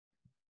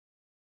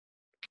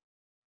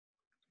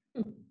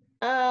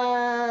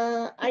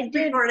I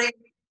did. Recording.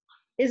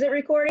 Is it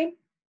recording?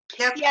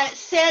 Yep. Yeah, it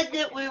said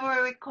that we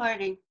were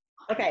recording.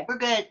 Okay. We're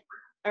good.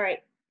 All right.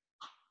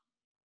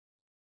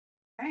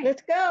 Okay.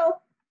 Let's go.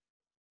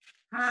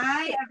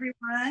 Hi,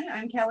 everyone.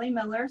 I'm Kelly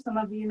Miller. Some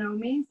of you know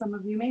me, some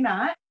of you may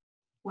not.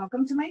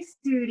 Welcome to my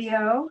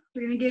studio.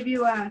 We're going to give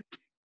you a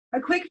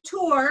quick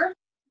tour,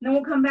 then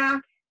we'll come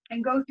back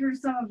and go through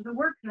some of the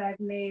work that I've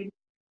made.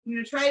 I'm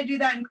going to try to do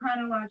that in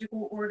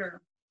chronological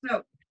order.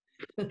 So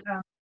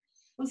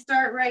we'll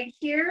start right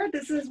here.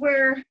 This is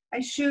where I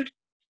shoot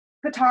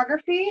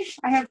photography.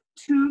 I have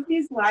two of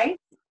these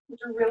lights,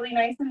 which are really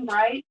nice and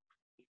bright.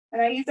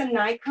 And I use a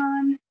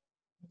Nikon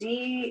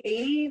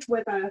D80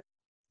 with a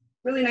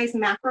really nice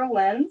macro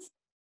lens.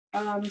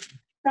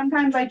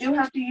 Sometimes I do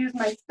have to use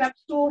my step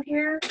stool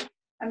here,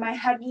 and my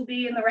head will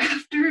be in the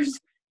rafters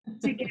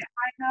to get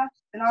high enough.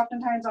 And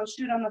oftentimes I'll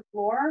shoot on the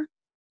floor.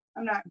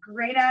 I'm not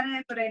great at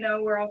it, but I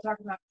know we're all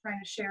talking about trying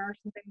to share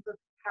some things of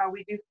how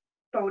we do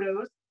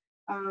photos.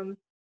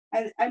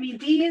 I mean,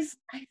 these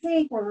I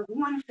think were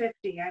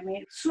 $150. I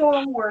mean, it's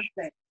so worth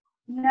it.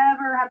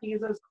 Never have to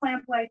use those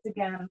clamp lights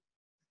again.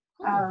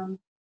 And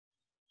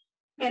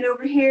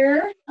over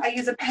here, I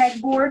use a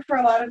pegboard for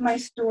a lot of my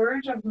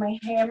storage of my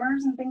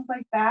hammers and things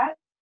like that.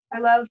 I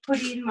love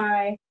putting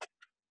my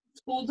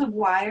spools of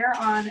wire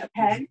on a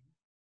peg.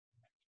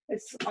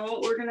 It's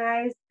all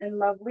organized and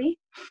lovely.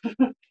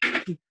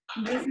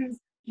 This is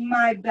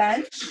my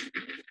bench.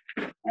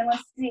 And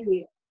let's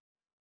see.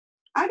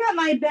 I got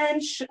my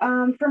bench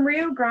from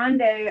Rio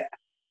Grande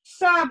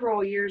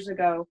several years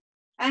ago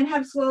and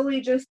have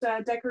slowly just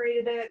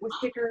decorated it with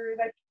stickers.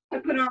 I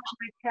put on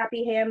my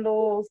happy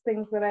handles,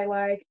 things that I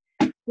like.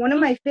 One of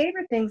my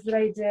favorite things that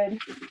I did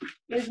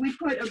is we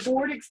put a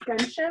board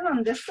extension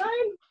on this side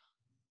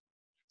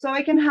so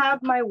I can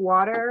have my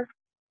water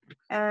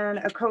and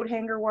a coat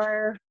hanger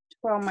wire to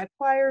put all my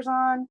pliers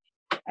on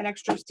and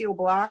extra steel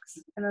blocks,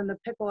 and then the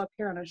pickle up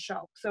here on a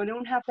shelf. So I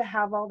don't have to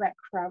have all that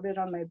crowded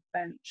on my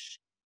bench.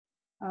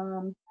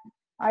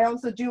 I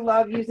also do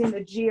love using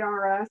the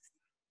GRS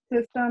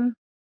system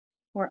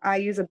where I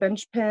use a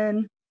bench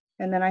pin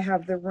and then I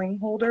have the ring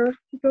holder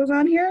that goes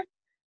on here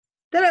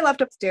that I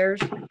left upstairs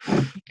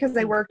because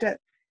I worked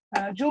at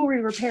jewelry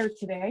repair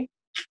today.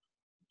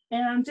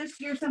 And just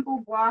your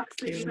simple blocks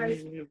that you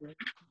guys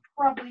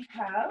probably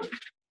have.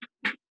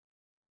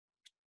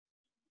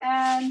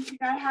 And you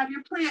gotta have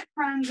your plant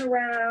friends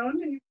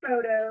around and your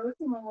photos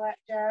and all that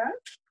jazz.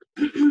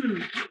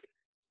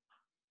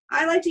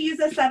 I like to use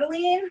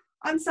acetylene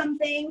on some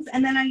things,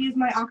 and then I use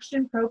my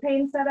oxygen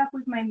propane setup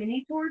with my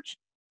mini torch.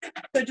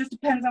 So it just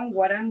depends on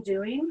what I'm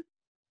doing.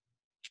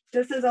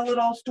 This is a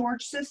little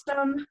storage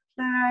system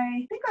that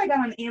I think I got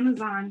on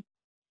Amazon.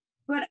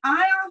 But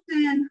I'm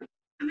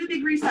a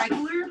big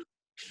recycler.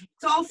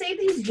 So I'll save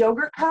these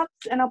yogurt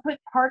cups and I'll put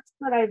parts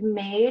that I've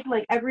made.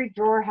 Like every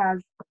drawer has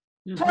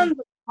tons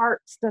of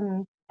parts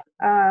and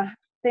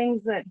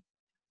things that,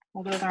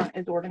 well, those aren't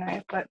as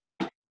organized, but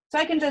so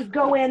I can just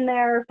go in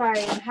there if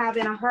I'm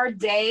having a hard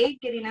day,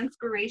 getting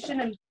inspiration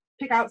and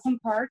pick out some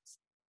parts.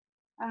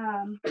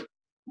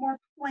 More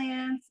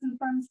plants and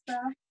fun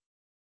stuff.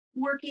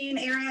 Working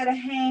area to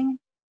hang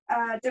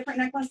different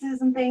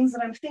necklaces and things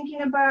that I'm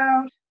thinking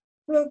about.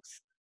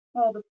 Books,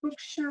 all the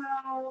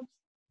bookshelves.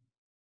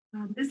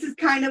 This is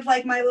kind of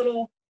like my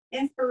little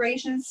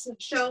inspiration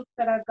shelf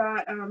that I've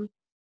got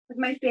with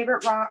my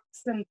favorite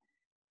rocks and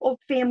old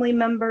family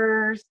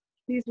members.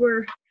 These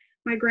were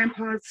my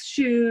grandpa's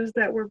shoes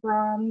that were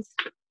bronze.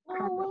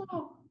 Oh,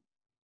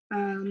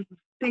 wow.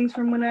 Things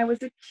from when I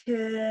was a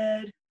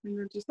kid, and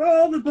then just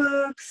all the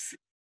books.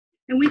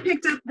 And we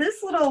picked up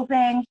this little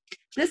thing.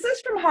 This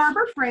is from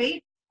Harbor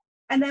Freight,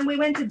 and then we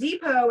went to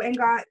Depot and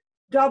got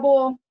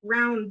double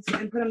rounds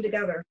and put them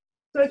together.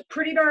 So it's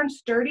pretty darn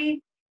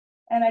sturdy,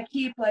 and I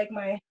keep like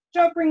my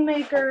jump ring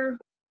maker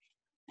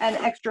and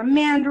extra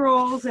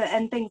mandrels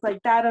and things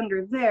like that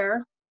under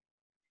there.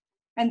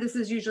 And this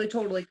is usually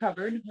totally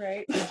covered,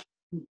 right?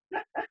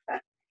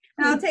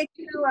 And I'll take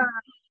you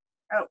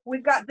oh,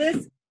 we've got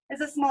this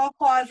as a small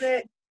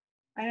closet.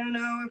 I don't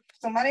know if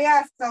somebody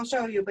asks, I'll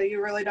show you, but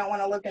you really don't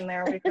want to look in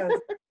there because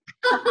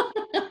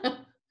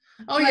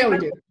Oh yeah, we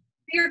do.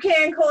 beer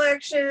can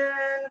collection.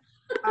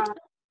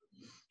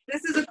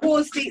 This is a cool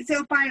estate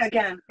sale find.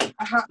 Again,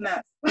 a hot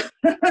mess.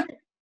 Sometimes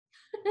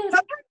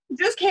you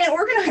just can't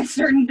organize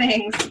certain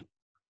things.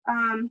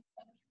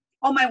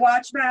 All my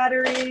watch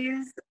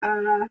batteries,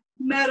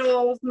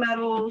 medals,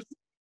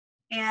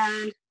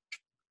 and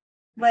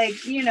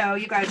like, you know,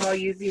 you guys all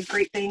use these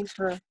great things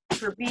for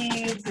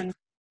beads and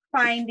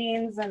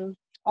findings and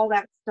all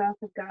that stuff.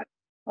 I've got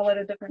a lot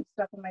of different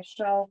stuff on my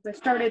shelves. I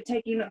started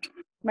taking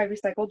my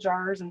recycled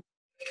jars and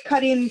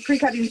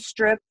pre-cutting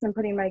strips and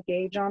putting my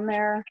gauge on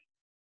there.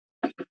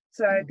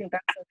 So I think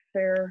that's a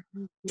fair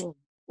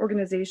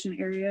organization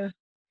area.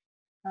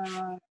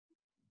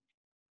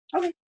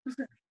 Okay, this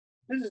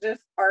is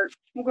just art.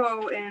 We'll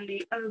go in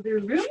the other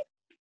room.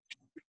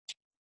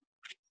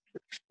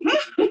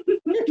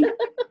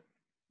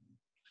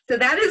 So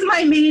that is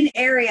my main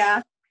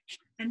area.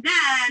 And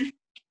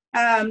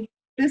then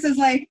this is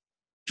like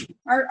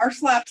our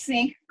slap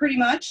sink, pretty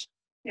much.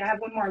 Yeah, I have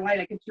one more light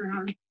I can turn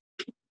on.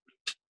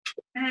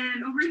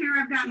 And over here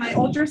I've got my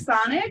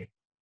ultrasonic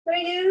that I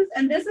use,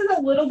 and this is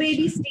a little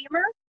baby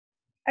steamer.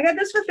 I got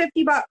this for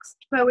 $50,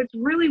 so it's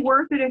really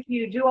worth it if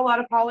you do a lot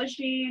of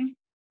polishing.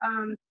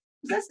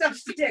 That stuff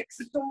sticks,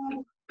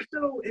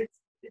 so it's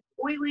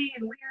oily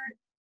and weird.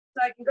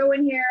 So I can go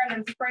in here and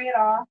then spray it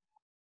off,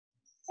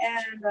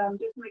 and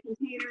just my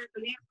containers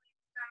and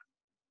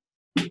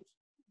stuff.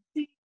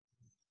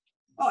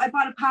 Oh, I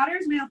bought a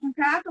potter's wheel from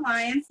Craft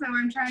Alliance, so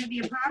I'm trying to be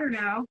a potter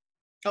now.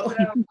 Oh,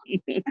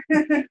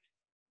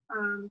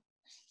 So,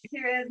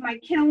 here is my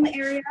kiln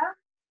area.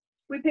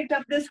 We picked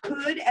up this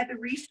hood at the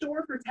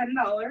Restore for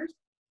 $10.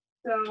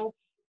 So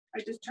I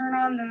just turn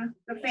on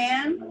the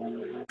fan,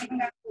 and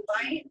got the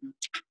light,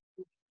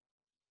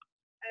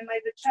 and my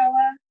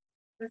Vicella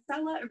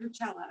or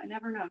Vicella, I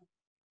never know.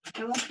 A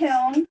little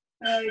kiln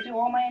that I do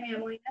all my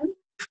enameling in.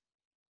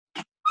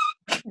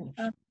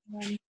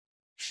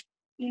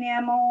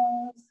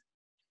 Enamels.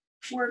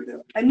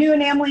 A new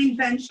enameling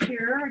bench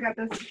here. I got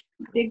this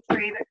big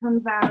tray that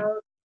comes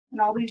out,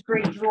 and all these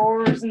great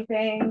drawers and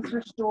things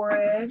for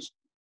storage.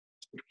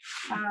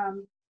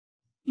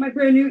 My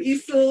brand new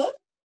easel.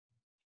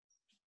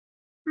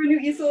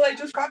 I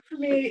just got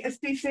from a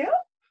estate sale,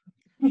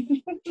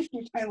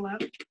 which I love.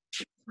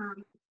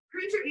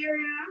 Printer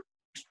area.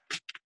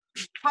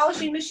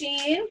 Polishing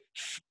machine.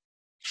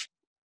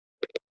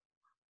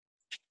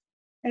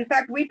 In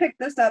fact, we picked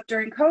this up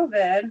during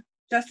COVID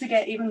just to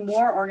get even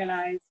more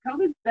organized.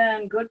 COVID's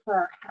been good for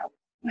our house.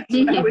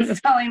 I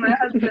was telling my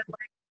husband,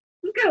 like,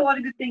 we've got a lot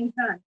of good things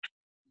done.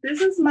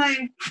 This is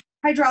my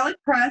hydraulic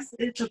press.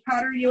 It's a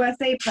Powder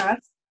USA press.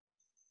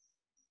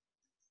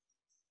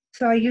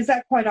 So I use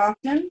that quite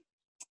often.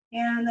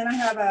 And then I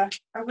have a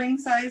ring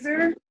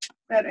sizer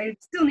that I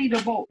still need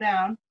to bolt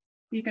down.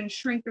 You can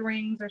shrink the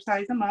rings or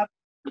size them up.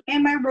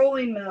 And my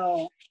rolling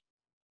mill,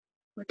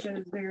 which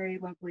is very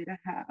lovely to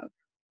have.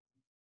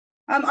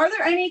 Are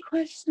there any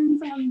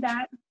questions on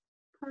that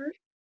part?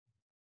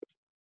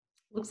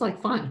 looks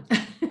like fun.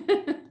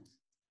 I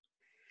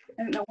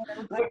don't know what I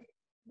would like.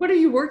 What are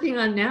you working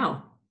on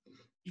now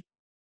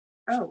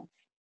Oh,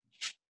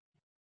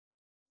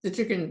 that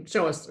you can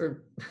show us?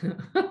 Or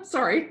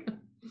sorry.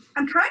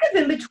 I'm kind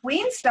of in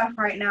between stuff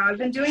right now. I've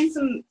been doing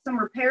some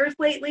repairs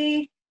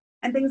lately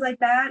and things like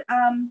that.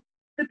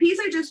 The piece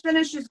I just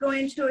finished is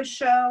going to a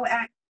show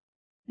at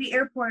the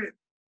airport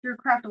through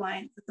Craft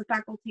Alliance. It's a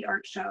faculty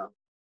art show.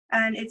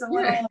 And it's a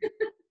little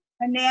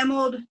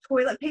enameled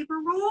toilet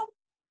paper roll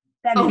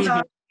that is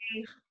on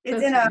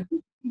it's in a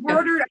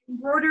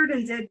embroidered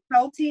and did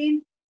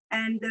felting,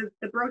 and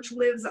the brooch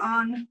lives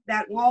on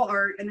that wall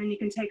art, and then you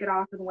can take it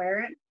off and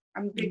wear it.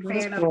 I'm a big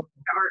fan of the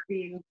art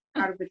being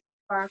out of the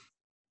box.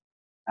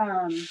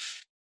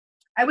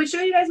 I would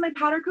show you guys my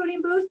powder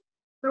coating booth,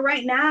 but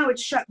right now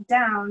it's shut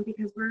down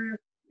because we're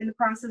in the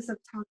process of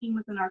talking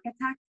with an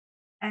architect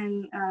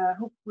and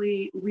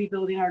hopefully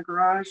rebuilding our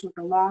garage with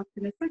a loft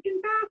and a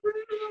second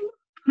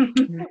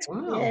bathroom.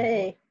 Wow.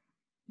 Yay.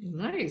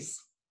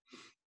 Nice.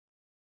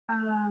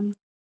 And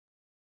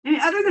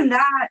other than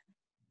that,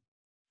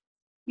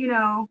 you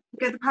know,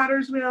 get the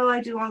potter's wheel. I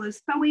do all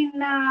this sewing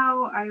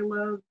now. I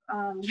love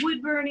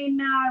wood burning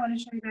now. I want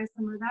to show you guys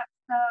some of that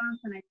stuff.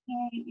 And I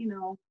paint, you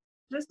know,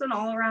 just an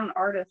all-around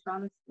artist,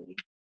 honestly.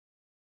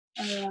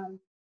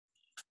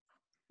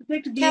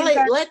 Kelly,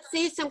 let's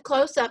see some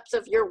close-ups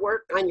of your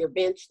work on your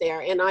bench there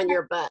and on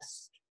your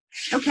bus.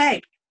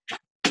 Okay.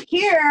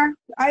 Here,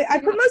 I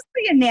put most of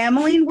the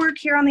enameling work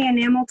here on the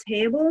enamel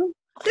table.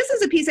 This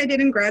is a piece I did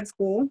in grad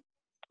school.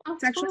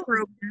 It's actually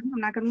broken. I'm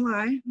not going to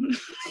lie.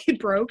 It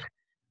broke.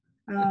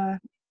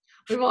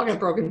 We've all got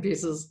broken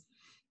pieces.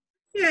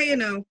 Yeah, you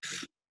know.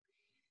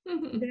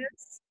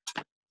 This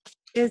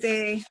is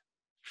a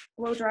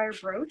blow dryer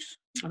brooch.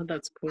 Oh,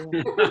 that's cool.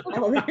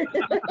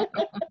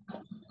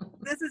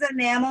 This is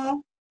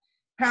enamel,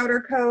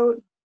 powder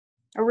coat,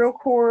 a real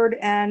cord,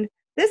 and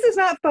this is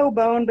not faux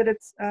bone, but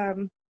it's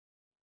some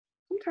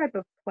type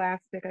of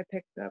plastic I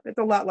picked up. It's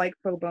a lot like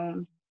faux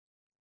bone.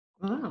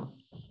 Wow.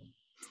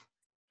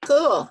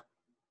 Cool.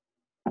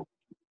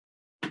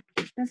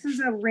 This is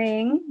a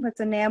ring that's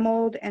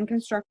enameled and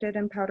constructed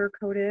and powder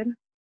coated.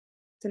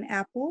 It's an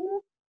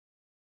apple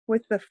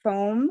with the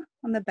foam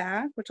on the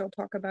back, which I'll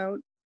talk about.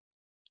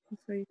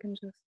 So you can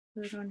just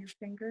put it on your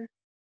finger.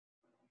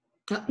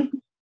 Wow.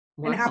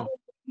 An apple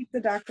to keep the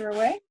doctor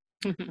away.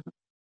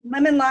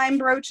 Lemon lime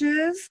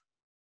brooches.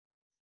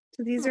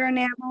 So these are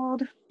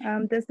enameled.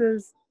 This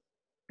is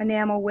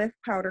enamel with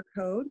powder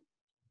coat.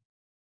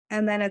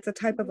 And then it's a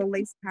type of a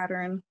lace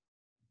pattern.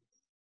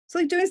 So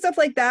like doing stuff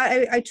like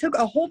that, I took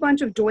a whole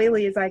bunch of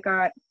doilies I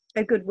got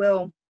at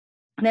Goodwill,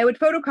 and I would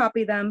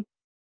photocopy them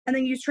and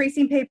then use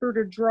tracing paper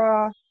to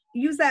draw,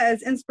 use that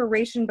as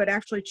inspiration, but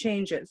actually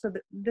change it so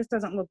that this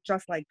doesn't look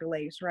just like the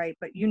lace, right?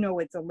 But you know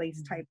it's a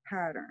lace type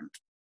pattern.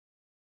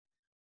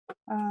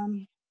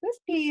 This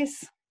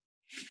piece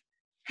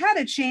had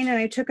a chain and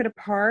I took it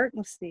apart.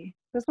 Let's see.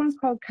 This one's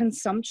called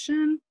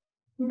Consumption.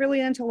 I'm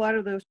really into a lot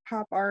of those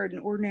pop art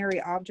and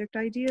ordinary object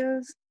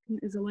ideas.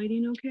 Is the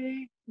lighting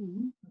okay?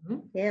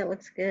 Yeah, it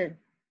looks good.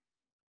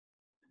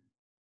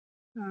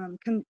 Oh,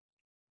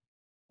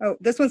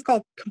 this one's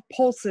called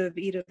Compulsive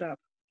Eat It Up.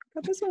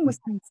 But this one was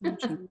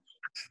Consumption.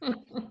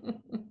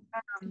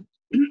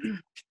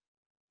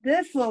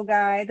 This little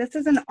guy, this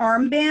is an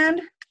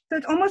armband. So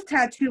it's almost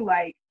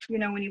tattoo-like, you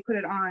know, when you put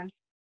it on.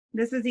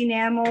 This is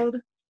enameled.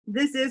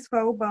 This is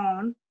faux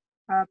bone,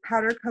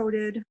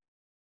 powder-coated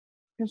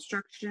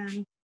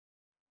construction.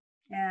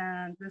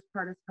 And this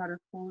part is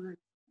powder-coated.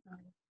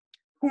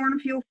 Corn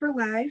fuel for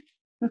life.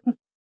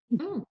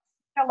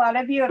 A lot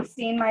of you have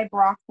seen my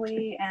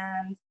broccoli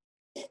and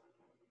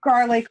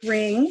garlic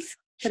rings,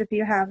 but if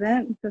you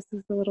haven't, this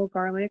is the little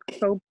garlic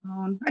faux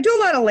bone. I do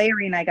a lot of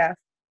layering, I guess.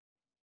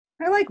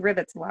 I like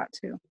rivets a lot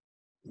too.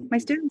 My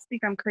students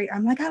think I'm crazy.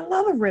 I'm like, I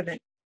love a rivet.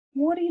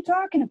 What are you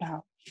talking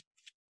about?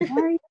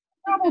 Why are you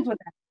having problems with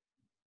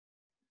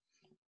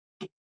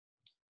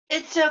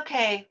It's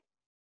okay.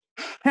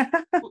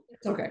 that?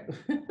 It's okay.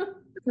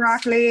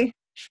 Broccoli.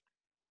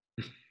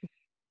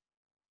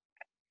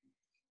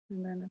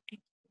 And then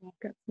I've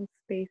got some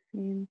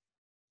spacing.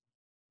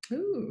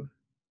 Ooh.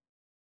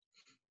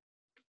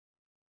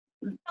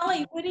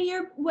 Kelly,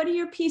 what are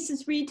your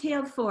pieces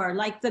retail for?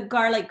 Like the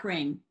garlic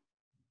ring?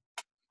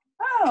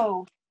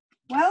 Oh,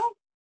 well,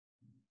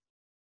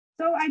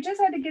 so I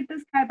just had to get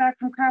this guy back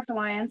from Craft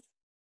Alliance.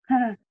 These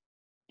aren't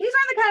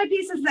the kind of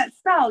pieces that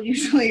sell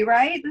usually,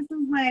 right? This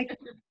is like,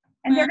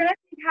 and they're gonna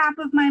take half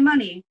of my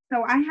money.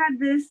 So I had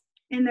this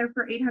in there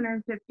for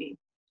 $850.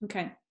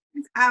 Okay.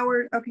 It's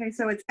okay,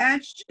 so it's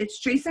etched, it's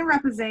trace and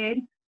repoussé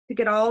to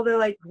get all the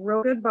like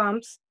real good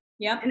bumps,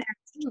 Yep. and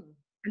etched,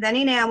 and then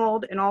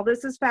enameled, and all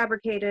this is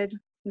fabricated.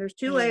 And there's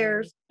 2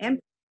 layers and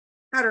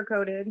powder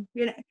coated.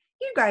 You know,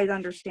 you guys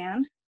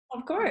understand.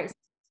 Of course.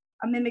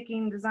 A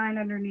mimicking design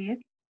underneath.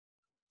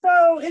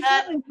 So it's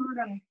really sort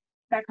of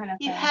that kind of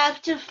You thing.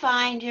 have to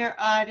find your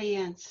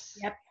audience.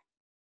 Yep.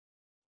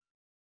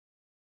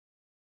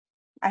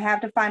 I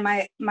have to find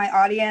my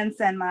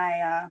audience and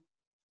my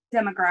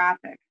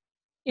demographic.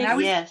 And I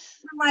was Yes.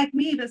 someone like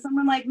me, but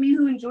someone like me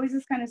who enjoys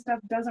this kind of stuff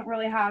doesn't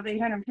really have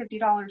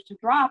 $850 to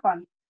drop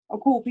on a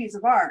cool piece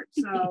of art.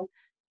 So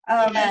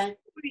Yeah.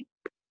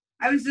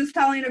 I was just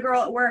telling a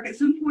girl at work, at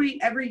some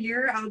point every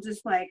year, I'll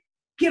just like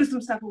give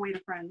some stuff away to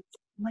friends.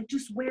 I'm like,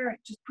 just wear it,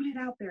 just put it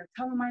out there,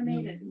 tell them I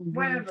made it, Mhm.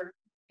 whatever.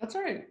 That's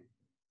right.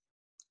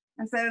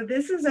 And so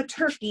this is a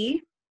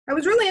turkey. I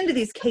was really into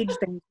these cage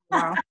things for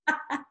a while.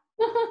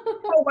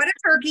 Oh, what a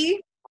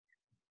turkey.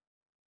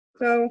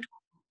 So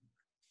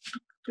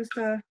just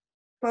a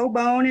faux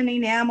bone and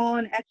enamel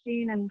and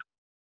etching and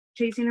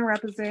chasing a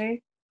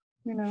repoussé.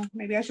 You know,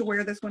 maybe I should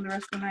wear this one the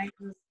rest of the night.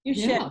 'Cause You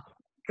should. Yeah.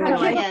 Kinda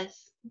like-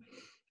 Yes.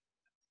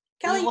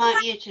 Kelly, We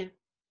want you to.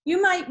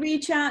 you might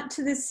reach out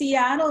to the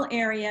Seattle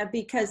area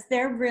because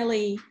they're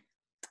really,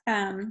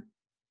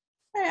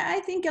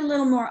 I think, a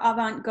little more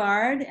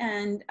avant-garde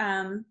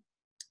and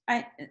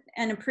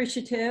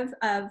appreciative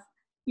of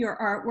your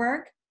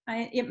artwork.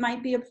 It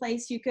might be a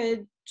place you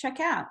could check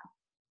out.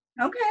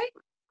 Okay.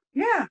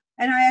 Yeah.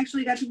 And I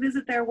actually got to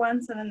visit there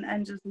once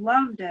and just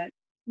loved it.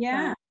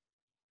 Yeah.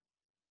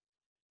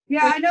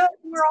 Yeah, I know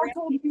we're all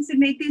told you should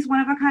make these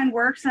one-of-a-kind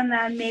works and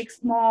then make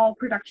small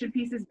production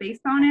pieces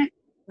based on it.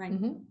 Right.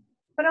 Mhm.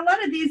 But a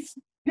lot of these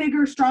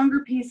bigger,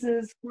 stronger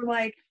pieces were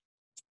like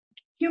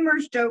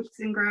humorous jokes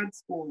in grad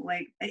school,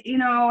 like, you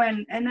know,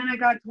 and then I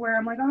got to where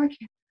I'm like, oh, I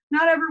can't,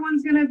 not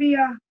everyone's going to be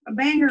a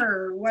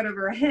banger or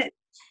whatever, a hit.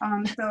 So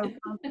I'll go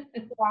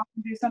off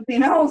and do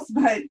something else.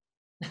 But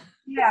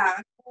yeah,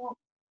 well,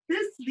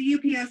 the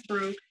UPS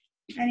broke.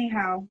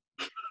 Anyhow,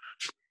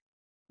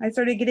 I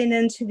started getting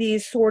into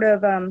these sort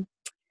of, can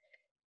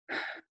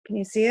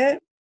you see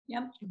it?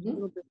 Yep.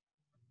 Mhm.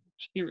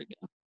 Here we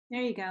go.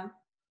 There you go.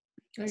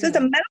 There So you it's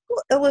a go.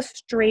 medical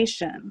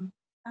illustration.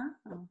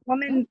 Oh.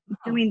 Woman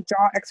doing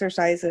jaw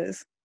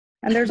exercises.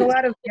 And there's a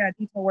lot of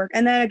detail work.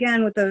 And then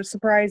again with the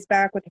surprise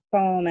back with the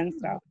foam and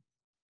stuff.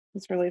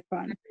 It's really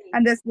fun.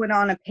 And this went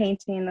on a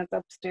painting that's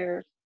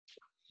upstairs.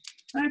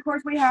 And of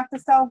course we have to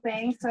sell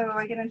things. So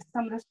I get into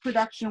some of this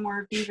production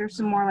work. These are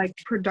some more like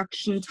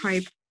production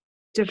type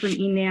different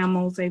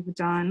enamels they've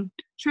done.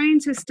 Trying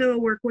to still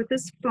work with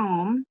this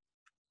foam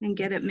and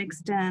get it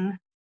mixed in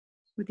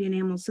with the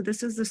enamels. So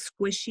this is the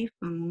squishy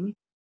foam.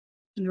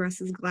 And the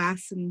rest is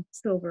glass and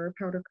silver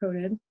powder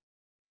coated.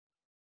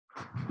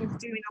 I was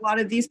doing a lot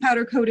of these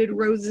powder coated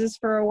roses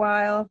for a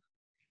while.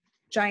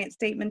 Giant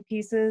statement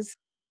pieces.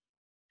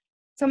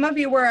 Some of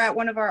you were at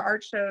one of our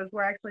art shows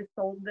where I actually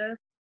sold this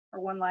or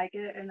one like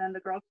it, and then the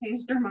girl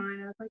changed her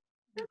mind. I was like,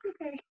 that's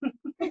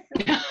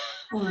okay.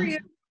 For you.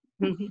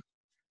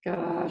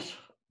 Gosh.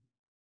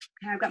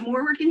 I've got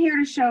more work in here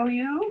to show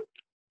you.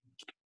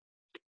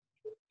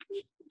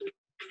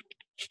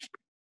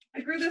 I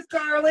grew this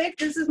garlic.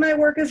 This is my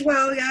work as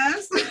well,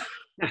 yes.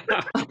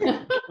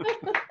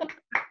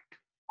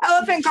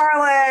 Elephant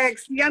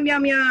garlics. Yum,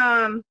 yum,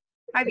 yum.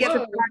 I've yet to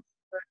Whoa.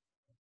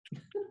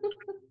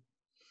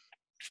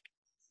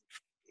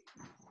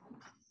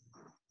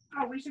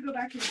 Oh, we should go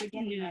back to the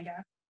beginning, I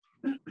guess.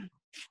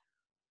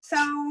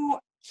 So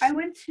I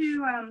went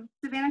to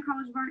Savannah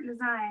College of Art and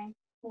Design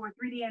for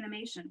 3D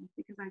animation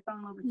because I fell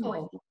in love with Oh,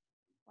 toys.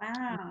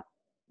 Wow.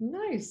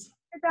 nice.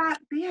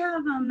 They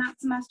have not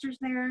semesters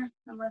there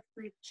unless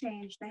they've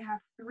changed. They have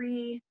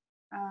three,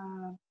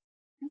 I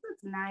think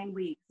it's 9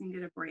 weeks and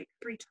get a break.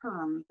 3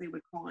 terms, they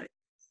would call it.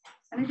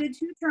 And I did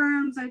 2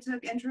 terms. I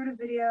took intro to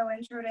video,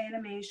 intro to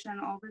animation,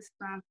 all this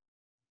stuff.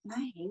 And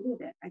I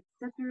hated it. I'd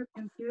sit through a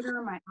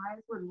computer, my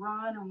eyes would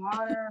run and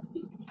water.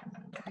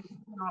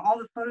 All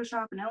the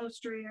Photoshop and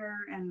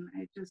Illustrator, and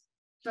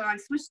so I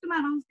switched to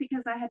metals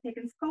because I had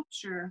taken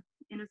sculpture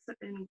in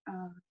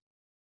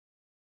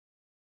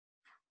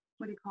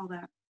what do you call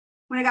that?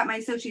 When I got my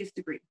associate's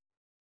degree.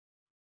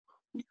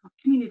 What do you call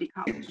it? Community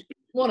college.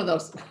 One of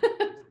those.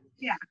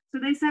 Yeah.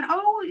 So they said,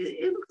 oh,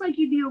 it looks like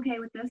you'd be okay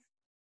with this.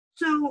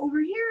 So over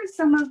here is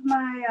some of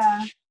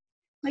my,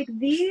 like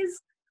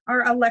these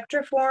are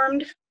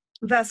electroformed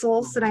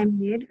vessels that I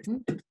made.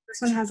 This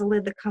one has a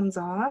lid that comes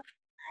off.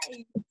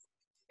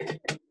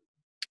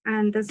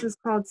 And this is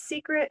called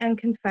Secret and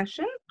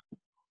Confession.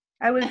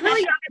 I was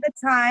really young at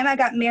the time. I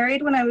got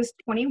married when I was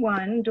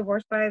 21,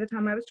 divorced by the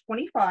time I was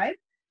 25.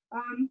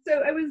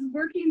 So I was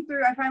working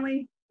through,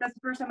 that's the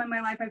first time in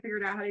my life I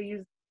figured out how to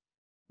use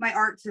my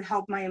art to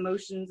help my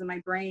emotions and my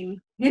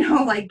brain,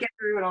 like get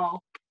through it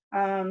all.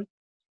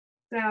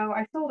 So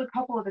I sold a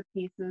couple of the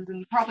pieces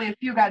and probably a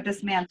few got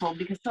dismantled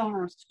because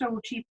silver was so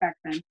cheap back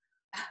then.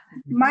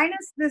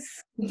 Minus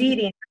this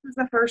beading, this is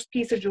the first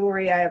piece of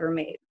jewelry I ever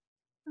made.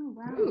 Oh,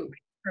 wow. Ooh,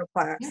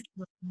 Class.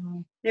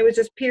 It was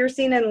just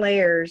piercing and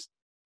layers.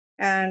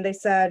 And they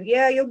said,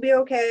 yeah, you'll be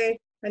okay.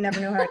 I never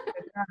knew how to do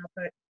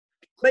that,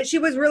 but she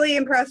was really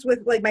impressed with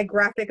like my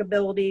graphic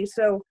ability.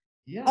 So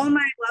yeah. all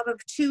my love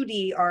of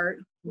 2D art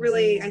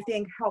really, I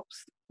think,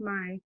 helps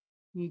my,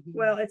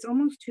 well, it's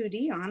almost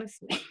 2D,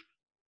 honestly.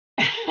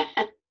 But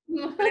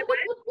I went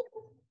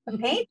to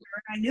paint,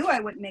 I knew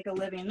I wouldn't make a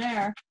living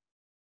there.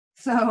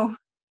 So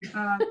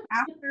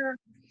after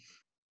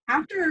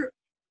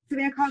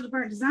Savannah College of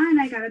Art and Design,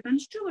 I got a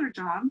bench jeweler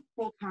job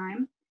full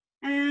time,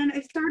 and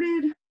I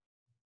started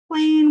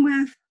playing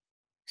with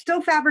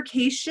still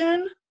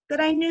fabrication that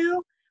I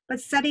knew,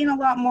 but setting a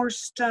lot more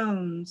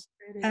stones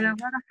and a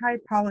lot of high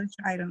polished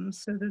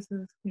items. So this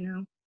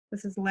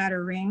is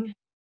ladder ring,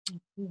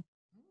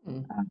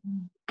 and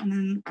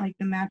then like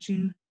the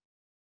matching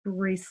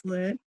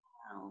bracelet.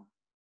 Wow.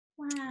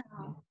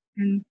 Wow.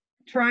 And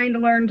trying to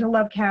learn to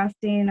love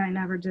casting. I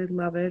never did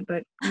love it,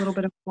 but a little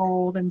bit of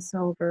gold and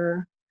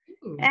silver.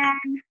 Ooh.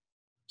 And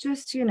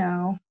just,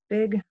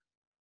 big,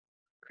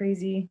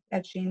 crazy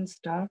etching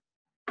stuff.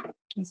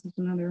 This is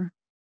another.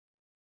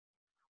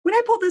 When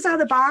I pulled this out of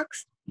the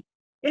box,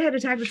 it had a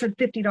tag that said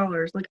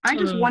 $50. Like, I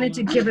just wanted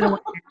to give it away.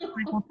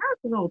 Like, well,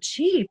 that's a little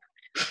cheap.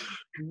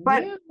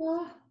 But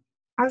Yeah.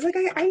 I was like,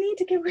 I need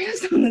to get rid of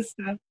some of this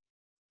stuff.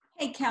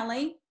 Hey,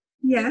 Kelly.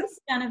 Yes.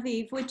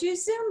 Genevieve, would you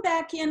zoom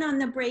back in on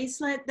the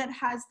bracelet that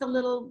has the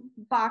little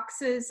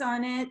boxes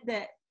on it?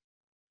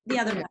 The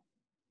other one,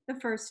 the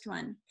first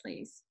one,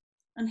 please.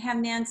 And have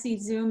Nancy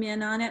zoom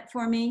in on it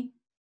for me.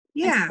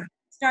 Yeah.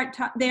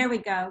 There we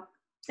go.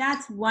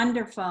 That's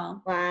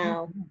wonderful.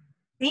 Wow.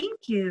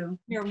 Thank you.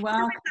 You're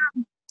welcome.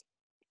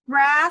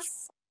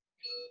 Brass,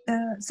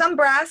 some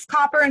brass,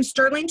 copper, and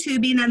sterling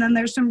tubing, and then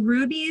there's some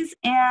rubies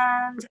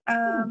and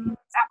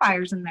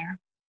sapphires in there.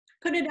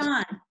 Put it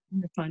on,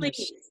 Find us.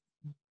 please.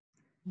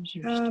 Where's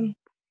your stuff?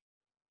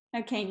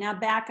 Okay, now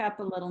back up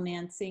a little,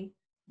 Nancy.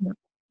 Yep.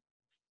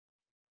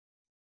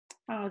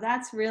 Oh,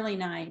 that's really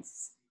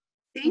nice.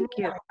 Thank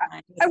you. Really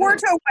nice. I wore it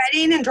to a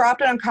wedding and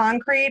dropped it on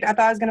concrete. I thought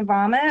I was gonna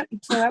vomit,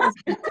 so that was.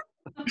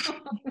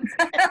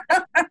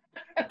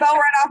 It fell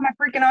right off my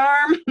freaking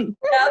arm.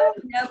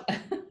 Yep.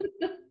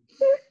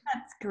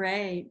 That's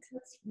great.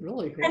 That's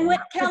really cool. And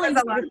what, Kelly,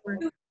 That's a lot of work.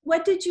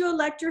 what did you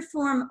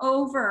electroform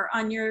over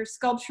on your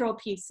sculptural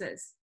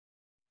pieces?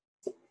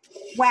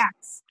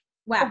 Wax.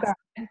 Wow. Oh,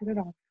 God. Put it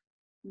off.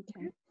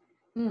 Okay.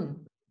 Hmm.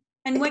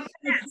 And what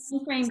kind of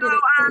time frame did So, it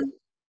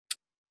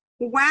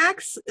take?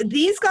 wax.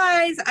 These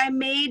guys, I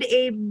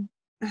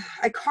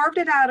carved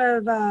it out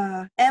of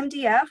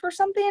MDF or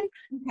something,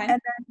 Okay. and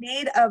then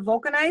made a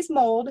vulcanized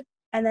mold,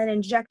 and then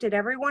injected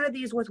every one of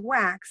these with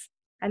wax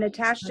and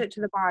attached it to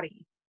the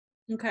body.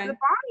 Okay. The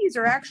bodies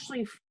are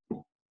actually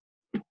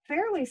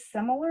fairly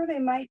similar. They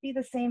might be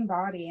the same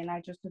body, and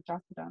I just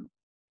adjusted them.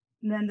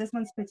 And then this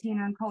one's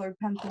patina and colored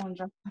pencil and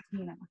just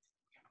patina.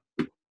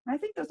 I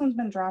think this one's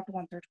been dropped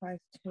once or twice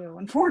too,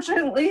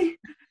 unfortunately.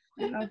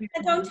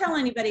 Don't tell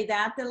anybody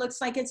that. That looks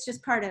like it's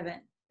just part of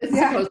it. It's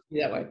Yeah. supposed to be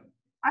that way.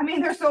 I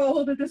mean, they're so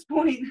old at this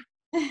point.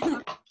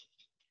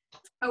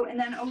 Oh, and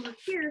then over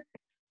here,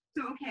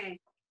 so okay.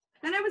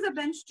 Then I was a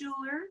bench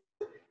jeweler,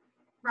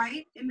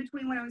 right? In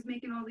between when I was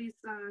making all these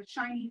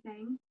shiny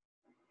things.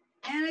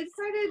 And I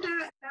decided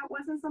that that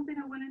wasn't something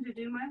I wanted to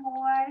do my whole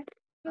life.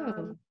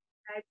 Oh.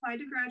 I applied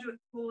to graduate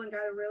school and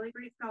got a really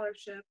great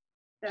scholarship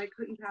that I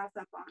couldn't pass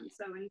up on.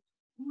 So in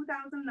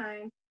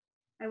 2009,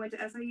 I went to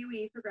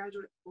SIUE for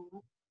graduate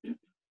school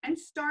and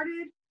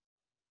started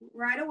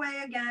right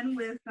away again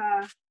with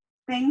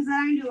things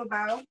that I knew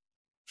about.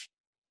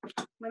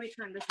 Let me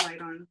turn this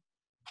light on.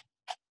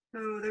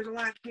 So there's a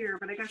lot here,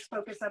 but I guess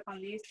focus up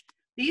on these.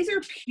 These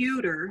are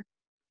pewter,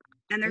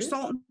 and they're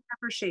salt and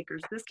pepper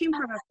shakers. This came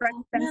from a Fred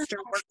Fenster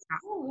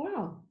workshop. Oh,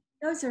 wow.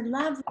 Those are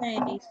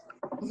lovely.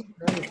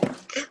 Great.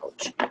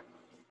 Ouch.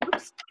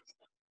 Oops.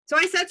 So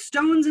I set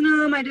stones in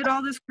them. I did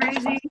all this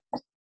crazy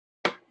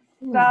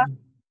stuff.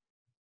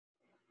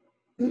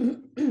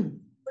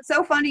 It's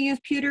so fun to use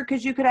pewter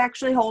because you could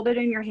actually hold it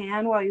in your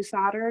hand while you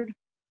soldered.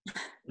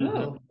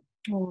 Oh,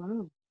 Oh,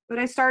 wow. But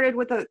I started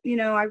with I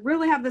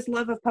really have this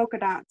love of polka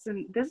dots,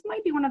 and this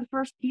might be one of the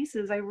first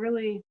pieces I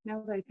really,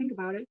 now that I think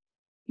about it,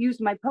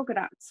 used my polka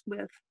dots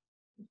with.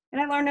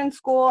 And I learned in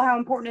school how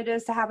important it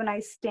is to have a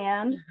nice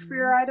stand for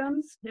your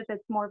items if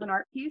it's more of an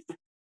art piece, so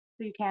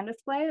you can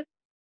display it.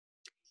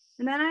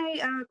 And then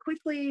I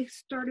quickly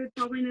started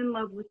falling in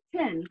love with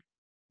tin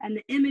and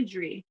the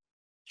imagery.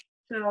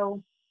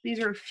 So these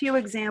are a few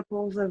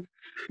examples of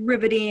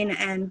riveting,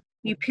 and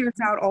you pierce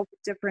out all the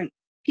different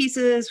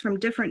pieces from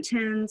different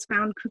tins,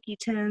 found cookie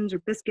tins or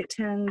biscuit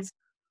tins,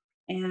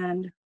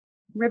 and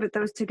rivet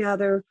those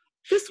together.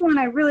 This one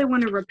I really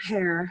want to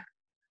repair.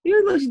 Do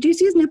you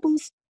see his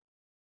nipples?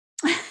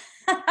 Yes,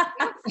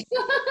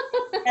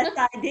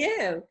 I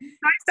do.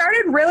 I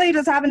started really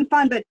just having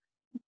fun, but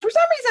for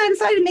some reason I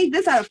decided to make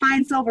this out of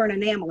fine silver and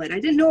enamel it. I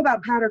didn't know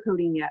about powder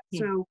coating yet,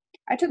 so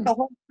I took the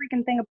whole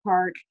freaking thing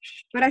apart.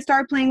 But I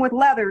started playing with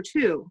leather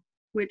too,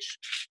 which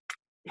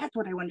that's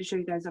what I wanted to show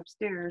you guys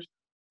upstairs.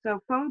 So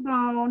faux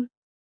bone,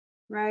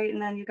 right? And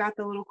then you got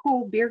the little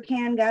cool beer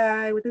can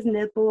guy with his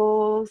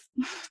nipples,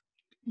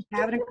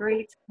 having a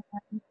great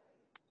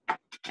time.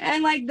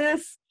 And like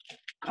this,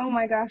 oh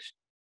my gosh,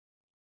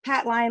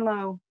 Pat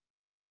Linlow.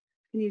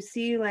 Can you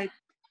see, like,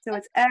 so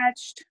it's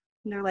etched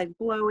and they're like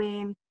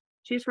blowing.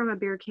 She's from a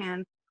beer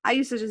can. I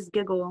used to just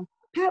giggle,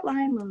 Pat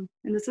Linlow.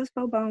 And this is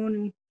faux bone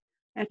and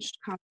etched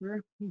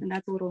copper. And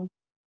that's a little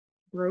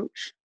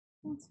brooch.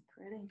 That's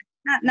pretty.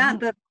 Not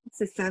the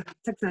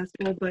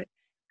successful, but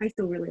I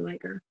still really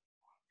like her.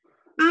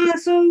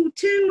 So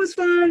tin was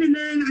fun, and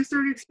then I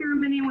started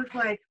experimenting with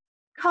like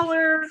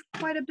color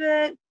quite a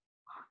bit.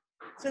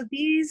 So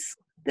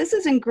this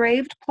is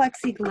engraved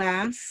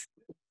plexiglass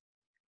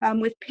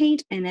with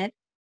paint in it.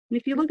 And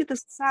if you look at the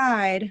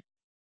side,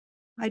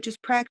 I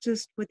just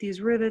practiced with these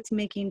rivets,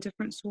 making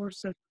different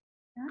sorts of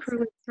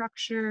acrylic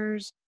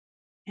structures.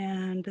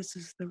 And this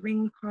is the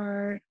ring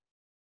part.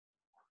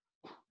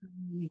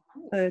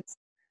 It's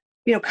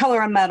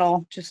color on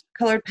metal, just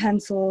colored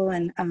pencil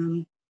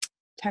and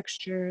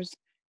textures.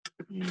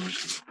 And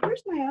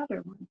where's my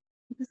other one?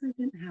 Because I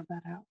didn't have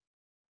that out.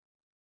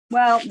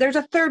 Well, there's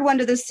a third one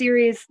to this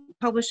series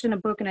published in a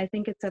book, and I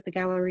think it's at the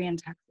gallery in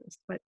Texas.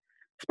 But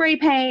spray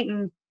paint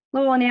and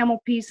little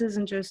enamel pieces,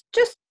 and just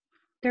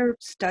they're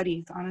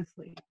studies,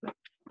 honestly. But,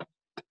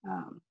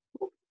 how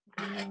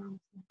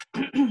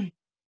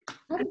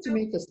did you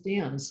make the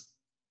stands?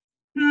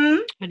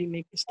 How do you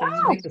make the How did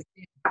stand? you make the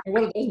stands? Or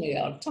what are those made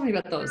out of? Tell me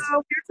about those.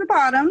 So here's the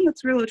bottom.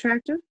 That's real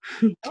attractive.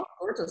 Oh,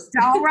 gorgeous.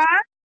 Dowel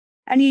rod,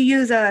 and you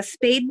use a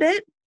spade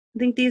bit. I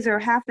think these are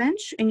 1/2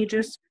 inch, and you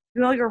just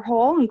drill your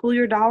hole and glue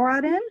your dowel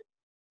rod in,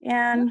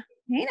 and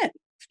paint it.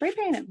 Spray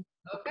paint it.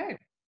 Okay.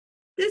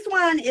 This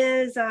one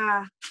is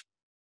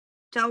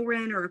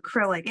Delrin or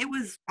acrylic. It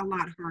was a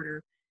lot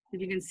harder.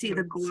 If you can see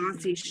the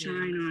glossy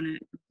shine on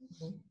it.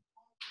 Mhm.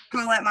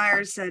 Paulette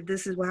Myers said,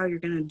 "This is how you're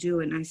going to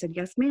do it," and I said,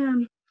 "Yes,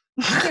 ma'am."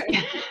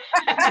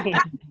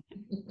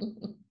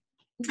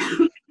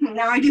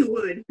 Now I do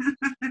wood.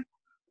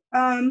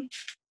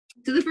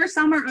 So the first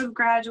summer of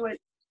graduate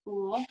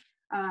school,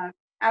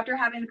 after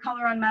having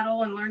color on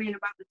metal and learning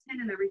about the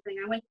tin and everything,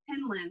 I went to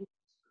Pinland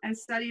and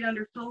studied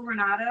under Phil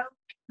Renato,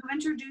 who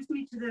introduced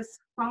me to this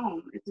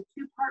foam. It's a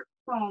 2-part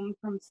foam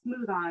from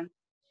Smooth On,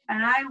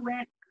 and I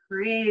went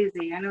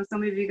crazy. I know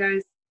some of you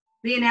guys,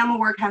 the enamel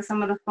work has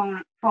some of the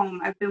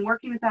foam. I've been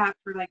working with that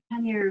for like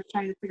 10 years,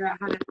 trying to figure out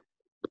how to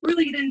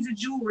really get into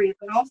jewelry.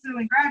 But also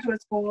in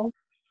graduate school,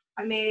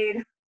 I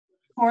made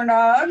corn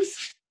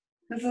dogs.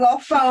 This is all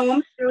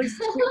foam, really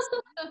squeeze,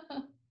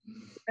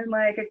 and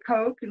like a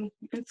Coke, and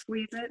you can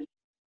squeeze it.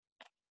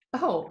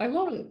 Oh, I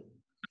love it.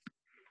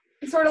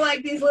 It's sort of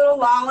like these little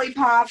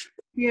lollipops,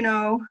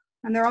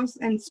 and they're also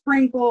in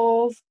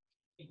sprinkles.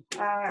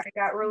 I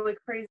got really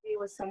crazy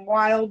with some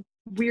wild,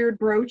 weird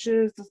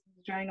brooches. This is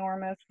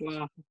ginormous.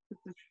 Wow.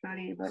 It's a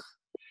study, but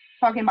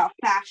talking about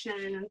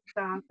fashion and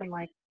stuff, and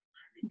like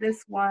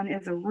this one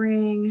is a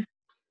ring.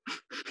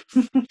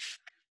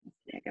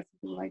 I guess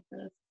it's like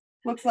this.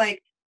 Looks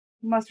like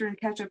mustard and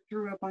ketchup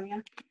threw up on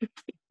you.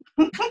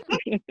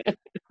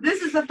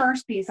 This is the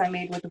first piece I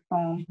made with the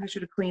foam. I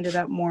should have cleaned it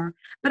up more.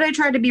 But I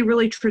tried to be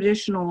really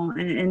traditional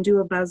and do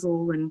a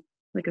bezel and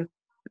like a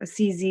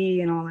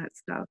CZ and all that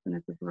stuff. And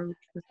it's a brooch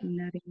with some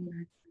netting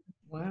there.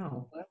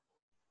 Wow.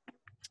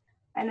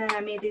 And then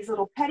I made these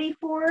little petit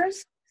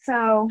fours.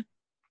 So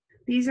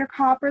these are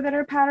copper that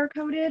are powder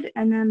coated,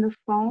 and then the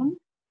foam.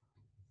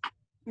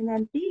 And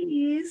then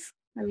these,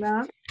 I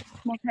love,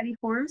 small petit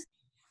fours.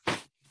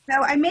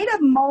 So I made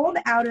a mold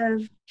out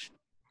of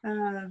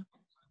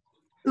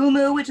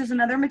Umu, which is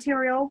another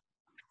material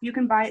you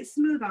can buy it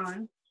smooth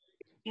on.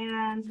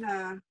 And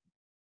I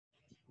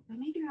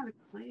made it out of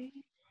clay.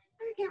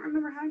 I can't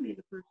remember how I made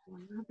the first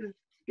one. I'll have to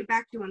get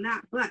back to you on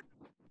that. But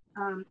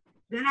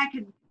then I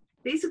could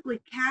basically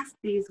cast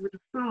these with the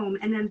foam.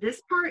 And then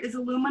this part is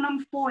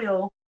aluminum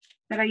foil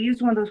that I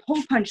used one of those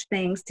hole punch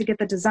things to get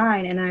the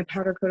design, and I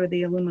powder coated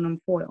the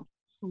aluminum foil.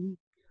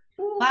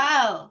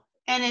 Wow.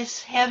 And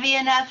it's heavy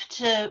enough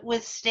to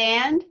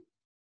withstand?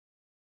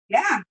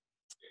 Yeah.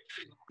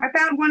 I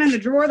found one in the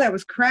drawer that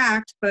was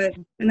cracked,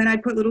 and then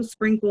I'd put little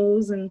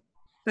sprinkles, and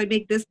so I'd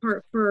make this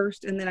part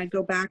first, and then I'd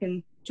go back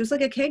and just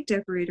like a cake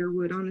decorator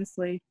would,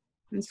 honestly,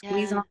 and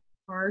squeeze Yeah. on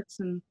parts.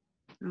 And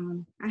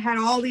I had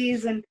all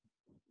these and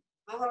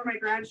all over my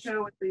grad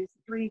show with these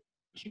 3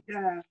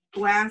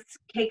 glass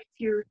cake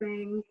tier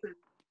things, and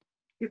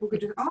people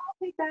could just, oh, I'll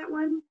take that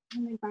one,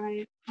 and they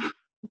buy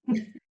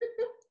it.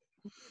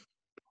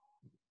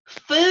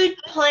 Food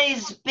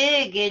plays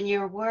big in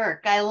your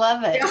work. I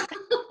love it. Yeah.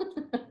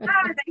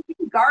 I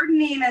think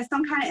gardening as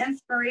some kind of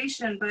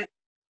inspiration, but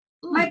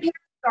my parents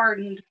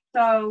gardened,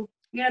 so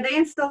they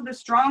instilled the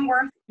strong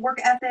work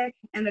ethic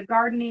and the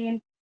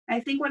gardening. I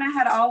think when I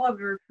had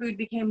Oliver, food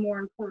became more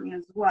important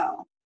as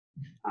well.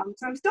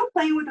 So I'm still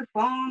playing with the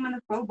foam and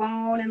the faux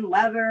bone and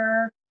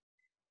leather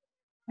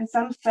and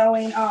some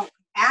sewing. Oh,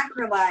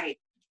 acrylite,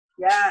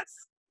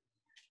 yes.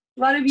 A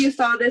lot of you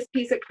saw this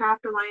piece at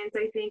Craft Alliance.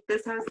 I think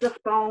this has the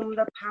foam,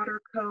 the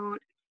powder coat,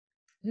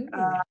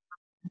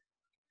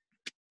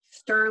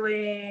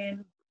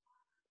 sterling,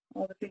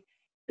 all the things.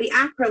 The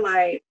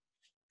acrylite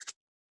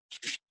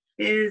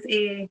is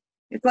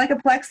it's like a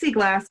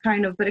plexiglass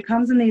kind of, but it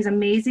comes in these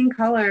amazing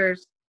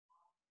colors.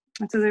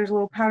 And so there's a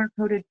little powder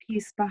coated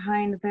piece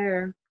behind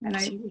there. And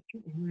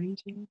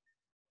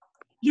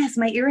yes,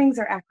 my earrings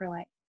are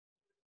acrylite.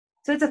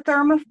 So it's a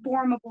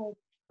thermoformable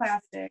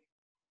plastic,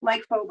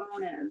 like faux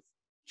bone is.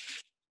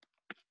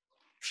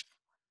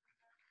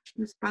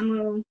 Just fun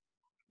little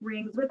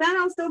rings. But then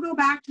I'll still go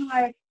back to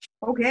like,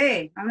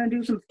 okay, I'm gonna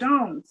do some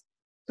stones.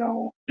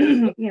 So,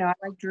 I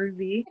like Drew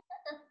V.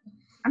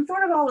 I'm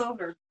sort of all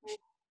over.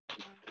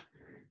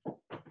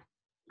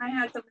 I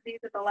had some of these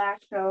at the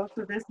last show,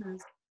 so this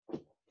is,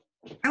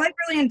 I like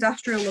really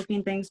industrial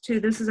looking things too.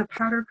 This is a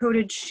powder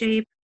coated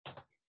shape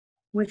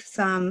with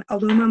some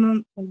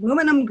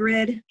aluminum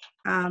grid,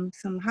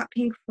 some hot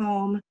pink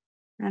foam,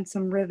 and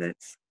some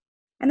rivets.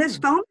 And this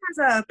foam has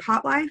a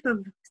pot life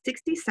of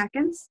 60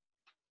 seconds.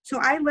 So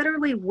I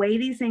literally weigh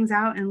these things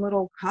out in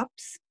little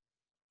cups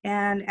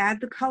and add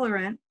the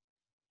colorant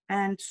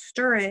and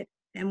stir it.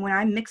 And when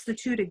I mix the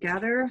two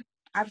together,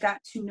 I've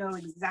got to know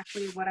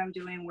exactly what I'm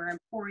doing, where I'm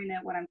pouring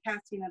it, what I'm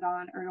casting it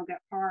on, or it'll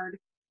get hard.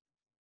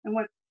 And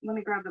let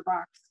me grab the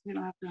box. You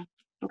don't have to,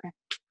 okay.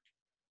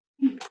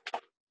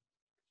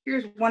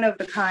 Here's one of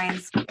the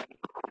kinds.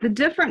 The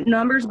different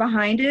numbers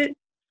behind it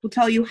will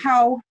tell you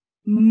how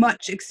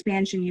much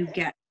expansion you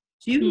get.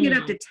 So you can get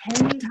up to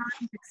 10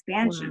 times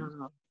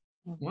expansion.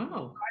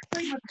 Wow. I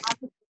played with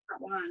lots of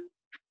different ones.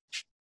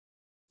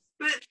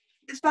 But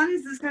as fun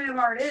as this kind of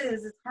art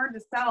is, it's hard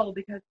to sell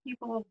because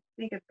people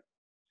think it's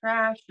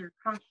trash or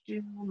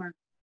costume, or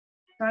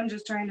so I'm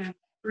just trying to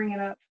bring it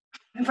up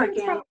if I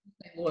can.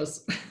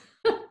 Was.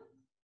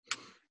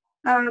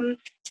 I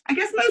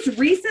guess most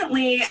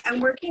recently I'm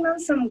working on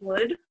some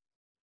wood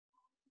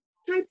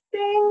type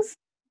things.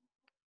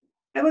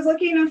 I was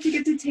lucky enough to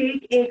get to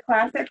take a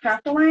class at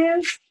Craft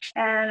Alliance,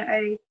 and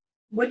I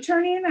wood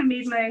turning. I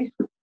made my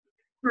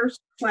first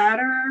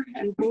platter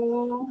and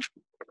bowl.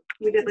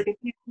 We did like a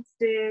candle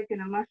stick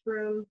and a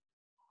mushroom,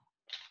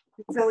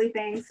 silly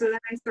things. So then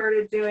I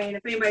started doing,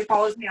 if anybody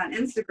follows me on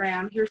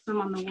Instagram, here's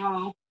some on the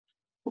wall.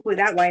 Hopefully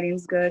that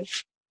lighting's good.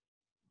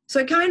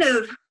 So I kind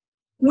of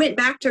went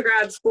back to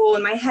grad school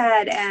in my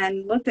head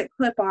and looked at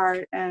clip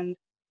art and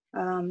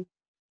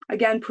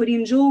again,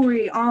 putting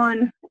jewelry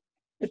on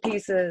the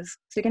pieces.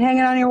 So you can hang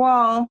it on your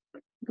wall.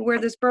 You can wear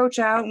this brooch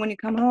out, and when you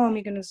come home,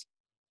 you can just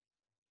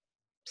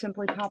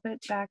simply pop it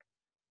back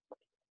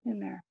in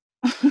there.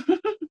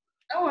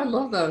 Oh, I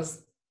love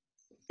those.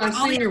 I've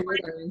seen your work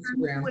on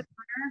Instagram.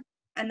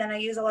 And then I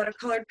use a lot of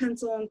colored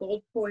pencil and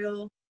gold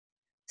foil.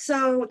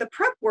 So the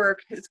prep work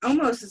is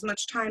almost as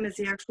much time as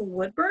the actual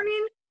wood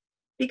burning,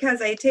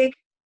 because I take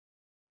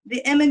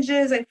the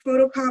images, I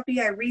photocopy,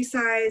 I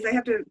resize, I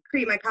have to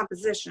create my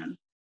composition.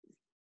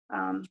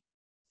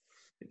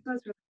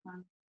 That's really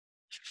fun.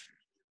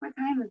 What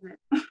time is it?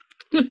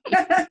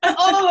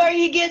 Oh, are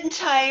you getting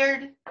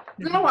tired? It's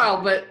been a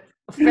while, but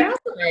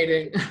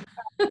fascinating.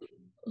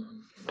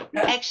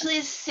 Actually,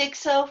 it's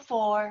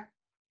 6:04.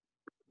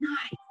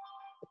 Nice.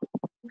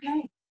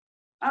 Okay.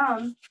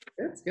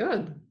 That's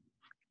good.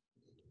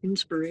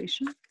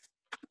 Inspiration.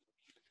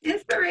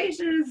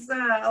 Inspiration is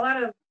a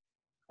lot of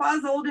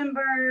Claus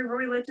Oldenburg,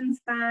 Roy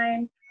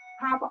Lichtenstein,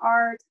 pop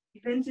art,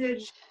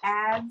 vintage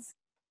ads,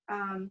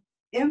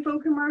 info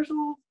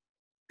commercials.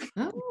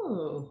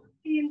 Oh.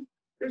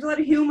 There's a lot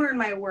of humor in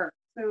my work.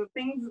 So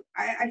things,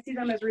 I see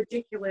them as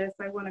ridiculous.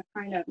 I want to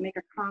kind of make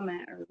a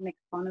comment or make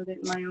fun of it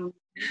in my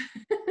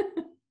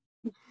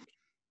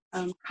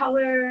own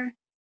color.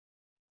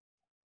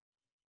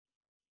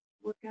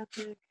 work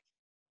ethic.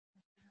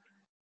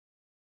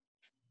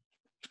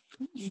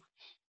 You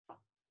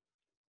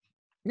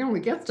know, we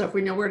get stuff,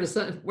 we know where to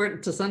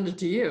send it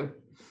to you.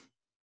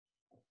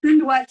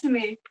 Send what to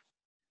me?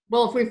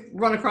 Well, if we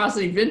run across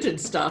any vintage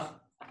stuff.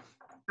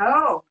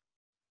 Oh,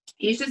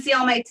 you should see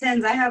all my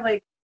tins. I have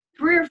like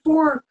 3 or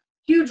 4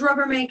 huge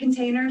Rubbermaid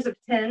containers of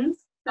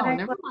tins. that Oh, I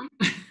never collect.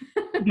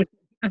 mind.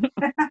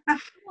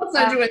 I'll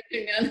send you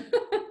anything then.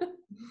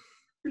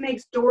 To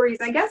make stories.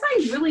 I guess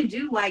I really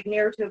do like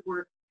narrative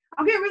work.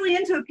 I'll get really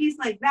into a piece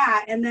like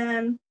that, and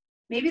then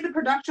maybe the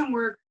production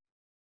work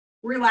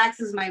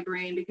relaxes my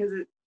brain because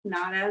it's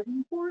not as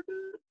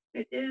important.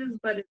 It is,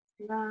 but it's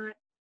not.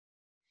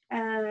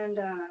 And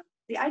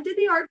I did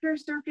the art fair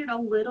circuit a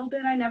little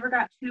bit. I never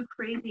got too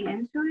crazy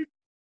into it.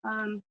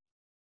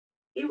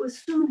 It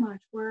was so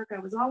much work. I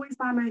was always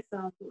by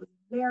myself. It was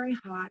very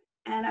hot,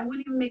 and I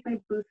wouldn't even make my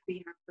booth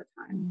fee half the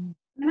time.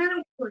 And I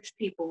don't push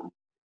people.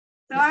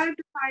 So I've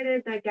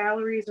decided that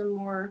galleries are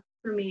more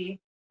for me.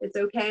 It's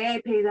okay.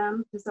 I pay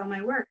them to sell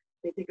my work.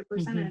 They take a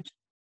percentage.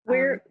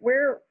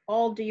 Where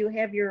all do you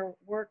have your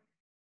work?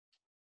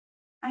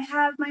 I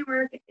have my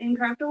work in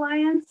Craft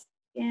Alliance,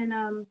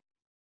 in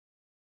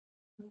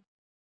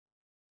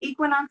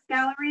Equinox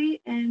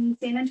Gallery in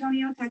San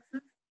Antonio,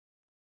 Texas,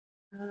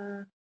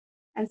 and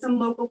some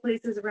local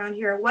places around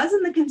here. It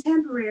wasn't the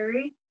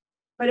Contemporary,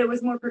 but it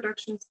was more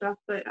production stuff.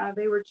 But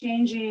they were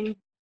changing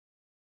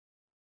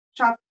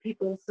shop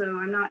people, so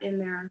I'm not in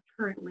there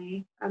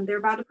currently. They're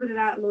about to put it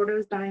out at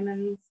Lordo's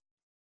Diamonds.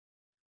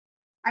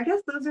 I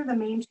guess those are the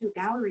main 2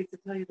 galleries, to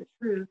tell you the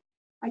truth.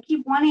 I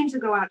keep wanting to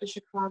go out to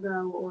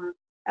Chicago or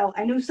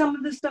I know some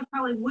of this stuff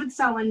probably would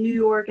sell in New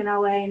York and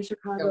LA and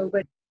Chicago,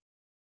 but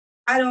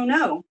I don't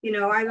know. You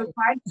know, I've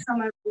applied to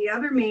some of the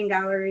other main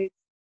galleries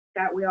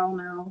that we all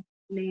know.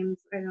 Names,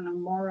 I don't know,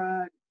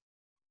 Mora,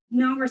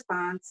 no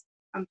response.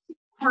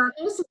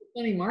 This is a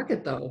funny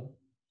market though.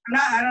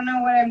 I don't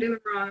know what I'm doing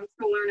wrong. I'm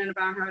still learning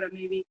about how to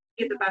maybe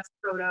get the best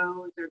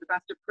photos or the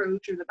best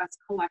approach or the best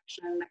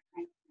collection, that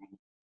kind of thing.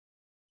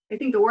 I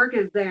think the work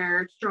is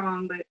there, it's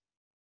strong, but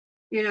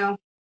you know,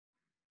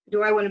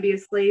 do I want to be a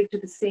slave to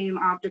the same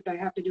object I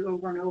have to do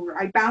over and over?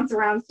 I bounce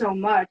around so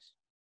much,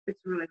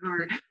 it's really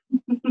hard.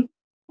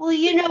 Well,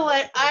 you know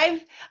what?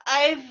 I've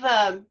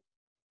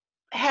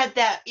had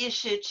that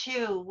issue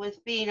too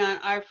with being on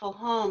Artful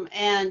Home,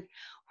 and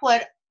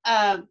what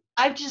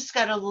I've just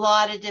got a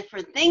lot of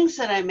different things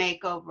that I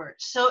make over it,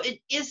 so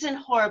it isn't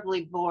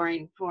horribly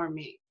boring for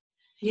me.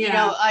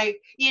 Yeah.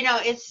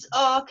 It's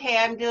okay,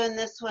 I'm doing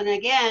this one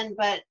again,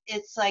 but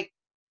it's like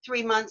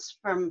 3 months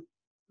from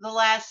the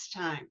last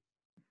time,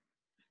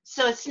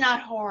 so it's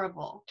not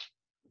horrible.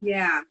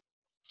 Yeah.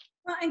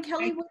 Well, and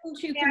Kelly,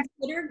 wouldn't you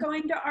consider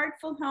going to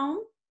Artful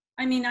Home?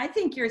 I mean, I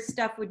think your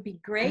stuff would be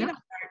great on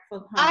Artful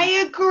Home.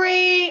 I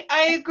agree.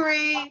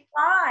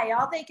 Why?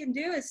 All they can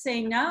do is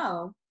say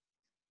no.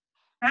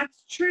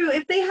 That's true.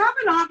 If they have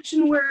an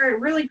option where it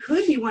really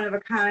could be one of a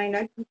kind,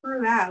 I'd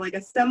prefer that. Like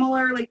a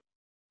similar, like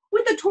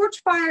with the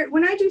Torchfire,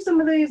 when I do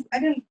some of these, I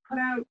didn't put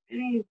out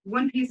any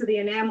one piece of the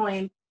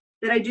enameling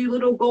that I do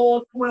little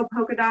gold foil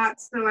polka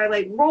dots. So I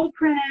like roll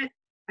print it,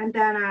 and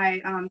then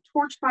I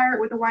Torchfire it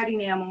with a white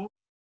enamel.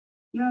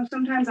 You know,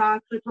 sometimes I'll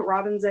actually put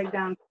robin's egg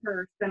down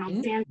first, then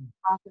I'll sand it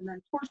off and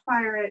then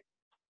Torchfire it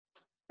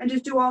and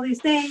just do all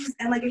these things.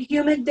 And like a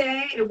humid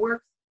day, it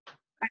works.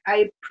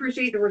 I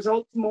appreciate the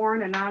results more.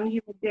 In a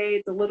non-humid day,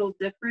 it's a little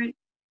different,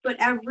 but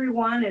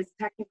everyone is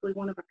technically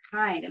one of a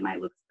kind. It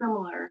might look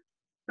similar.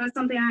 That's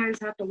something I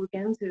always have to look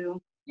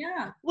into.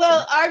 Yeah.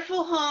 Well,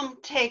 Artful Home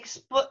takes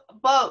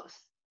both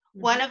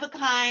one of a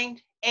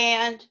kind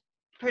and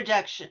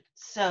production,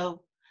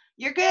 so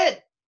you're good.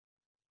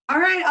 All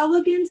right, I'll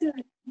look into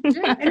it. And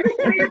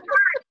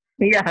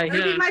Yeah,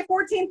 that'll be my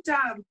 14th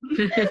job.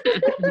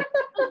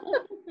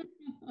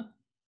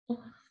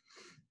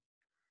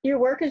 Your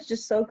work is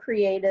just so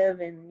creative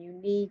and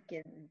unique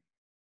and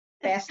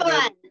It's fascinating.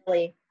 fun.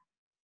 Really.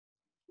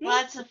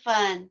 Lots of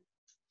fun.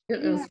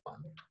 It is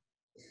fun.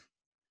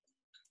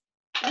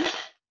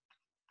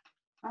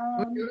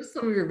 I noticed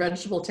some of your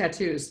vegetable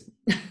tattoos.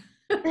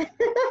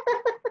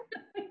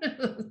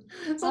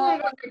 Some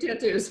of your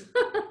tattoos.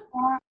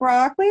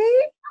 Broccoli.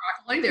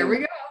 Broccoli, there we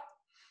go.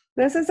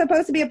 This is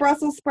supposed to be a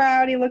Brussels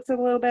sprout. He looks a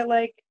little bit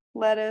like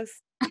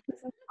lettuce. This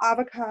is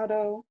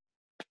avocado.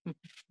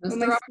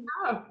 Mr.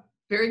 Avocado.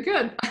 Very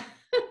good.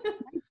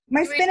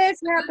 My spinach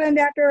happened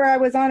after I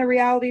was on a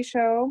reality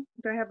show.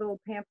 I have a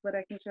little pamphlet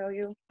I can show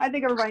you. I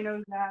think everybody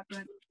knows that,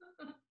 but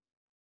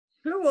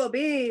who will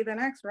be the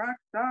next rock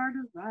star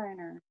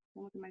designer?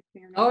 Look at my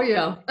fingernails. Oh,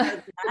 yeah.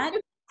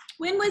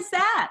 When was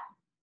that?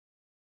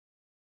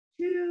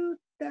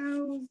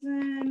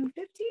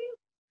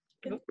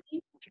 2015?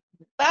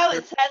 Wow,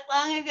 it's that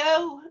long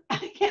ago.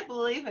 I can't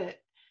believe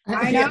it.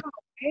 I know.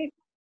 Right?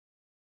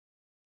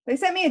 They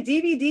sent me a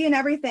DVD and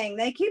everything.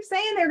 They keep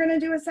saying they're going to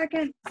do a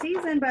second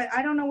season, but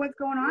I don't know what's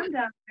going on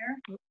down there.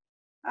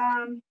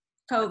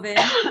 COVID.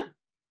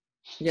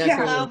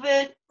 Yeah.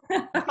 COVID,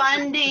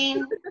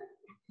 funding.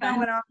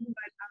 Going on,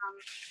 but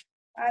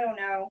I don't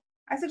know.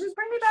 I said, just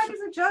bring me back as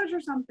a judge or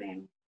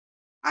something.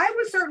 I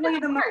was certainly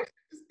the most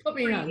Just put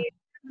me on. creative,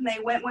 and they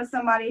went with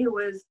somebody who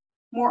was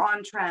more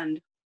on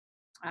trend.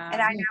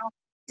 And I now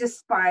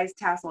despise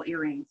tassel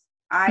earrings.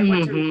 I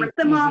want to rip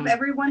them off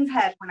everyone's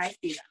head when I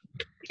see them.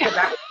 So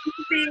that was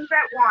the things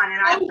that won,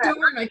 and I Oh, said,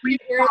 darn, I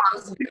can't wear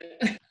those.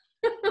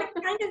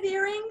 What kind of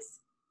earrings?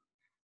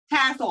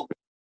 tassel.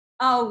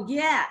 Oh,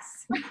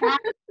 yes. Metalsmithing.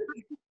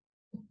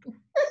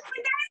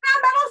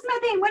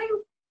 What do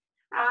you?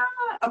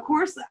 Of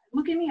course,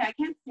 look at me. I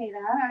can't say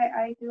that.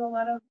 I do a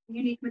lot of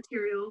unique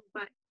materials,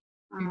 but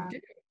You do.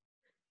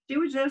 she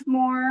was just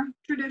more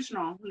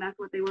traditional, and that's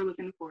what they were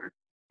looking for.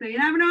 So you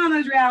never know on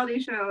those reality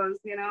shows,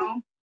 you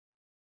know.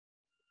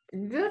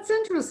 That's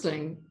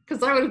interesting,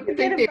 because I would You think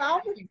get they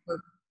involved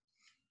with,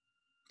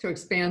 to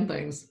expand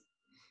things.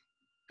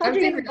 how'd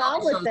you think get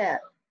involved with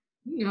that?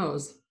 Who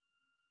knows?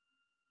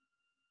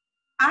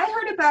 I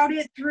heard about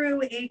it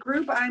through a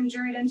group I'm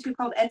joined into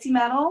called Etsy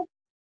Metal.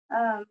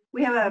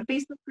 We have a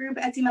Facebook group,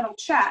 Etsy Metal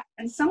Chat,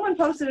 and someone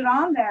posted it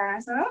on there. And I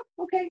said, "Oh,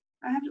 okay,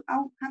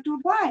 I'll have to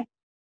apply."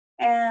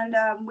 And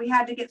we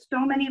had to get so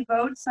many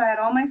votes. So I had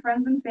all my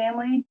friends and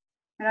family,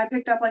 and I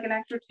picked up like an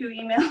extra 2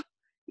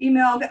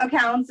 email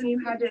accounts, and you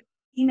had to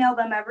email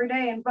them every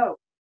day and vote.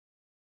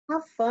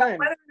 How fun.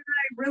 Whether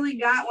I really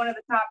got one of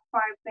the top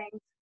 5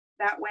 things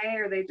that way,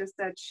 or they just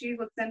said she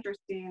looks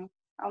interesting,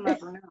 I'll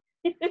never know.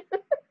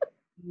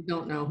 You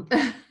don't know.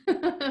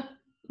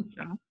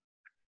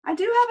 I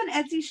do have an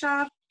Etsy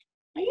shop.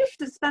 I used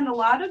to spend a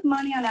lot of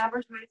money on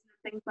advertising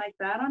and things like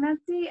that on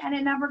Etsy, and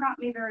it never got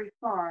me very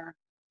far.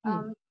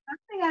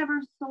 Nothing I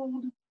ever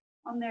sold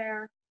on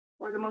there,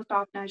 or the most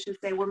often I should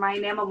say, were my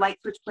enamel light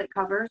switch plate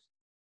covers.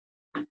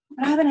 But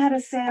I haven't had a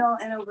sale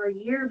in over a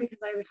year because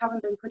I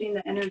haven't been putting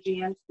the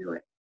energy into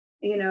it.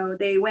 You know,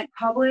 they went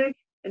public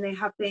and they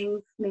have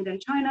things made in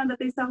China that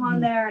they sell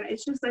on there, and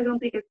it's just, I don't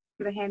think it's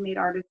for the handmade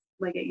artists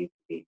like it used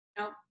to be.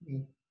 Nope,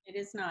 it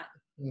is not.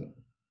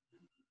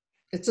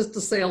 It's just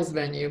a sales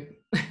venue.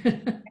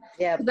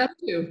 Yeah. That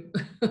too.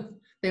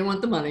 They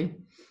want the money.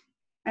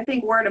 I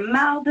think word of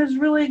mouth is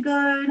really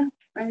good.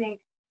 I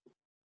think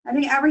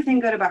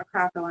everything good about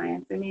Craft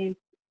Alliance. I mean,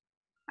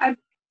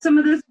 some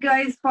of those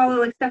guys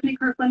follow, like Stephanie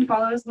Kirkland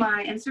follows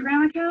my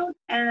Instagram account,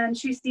 and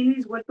she's seen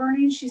these wood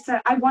burnings. She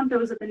said, "I want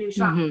those at the new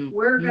shop.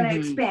 We're gonna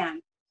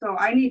expand, so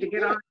I need to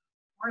get on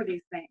more of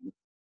these things."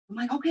 I'm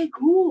like, "Okay,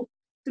 cool.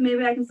 So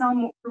maybe I can sell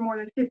them for more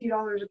than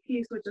 $50 a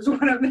piece, which is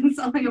what I've been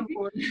selling them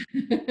for."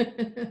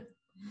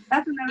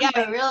 That's another Yeah,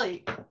 thing.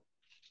 really.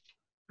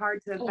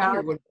 Hard to Oh,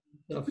 balance.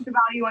 stuff. Put the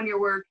value on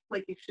your work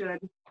like you should,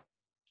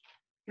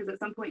 because at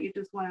some point you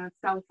just want to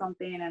sell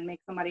something and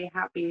make somebody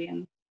happy,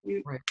 and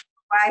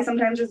I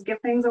sometimes just give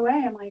things away.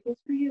 I'm like,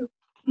 it's for you.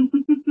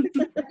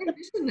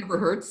 It never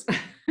hurts.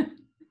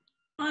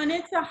 And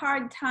it's a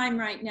hard time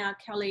right now,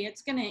 Kelly.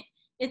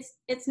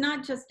 It's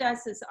not just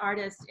us as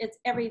artists, it's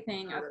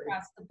everything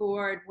across the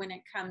board when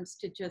it comes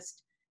to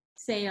just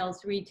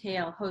sales,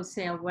 retail,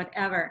 wholesale,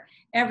 whatever.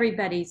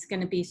 Everybody's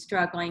going to be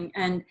struggling,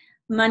 and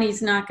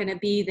money's not going to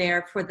be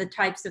there for the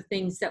types of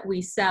things that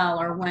we sell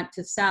or want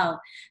to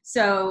sell.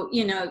 So,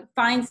 you know,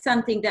 find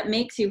something that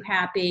makes you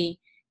happy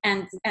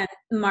and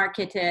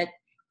market it,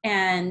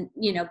 and,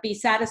 you know, be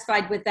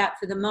satisfied with that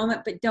for the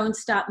moment, but don't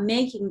stop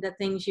making the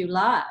things you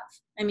love.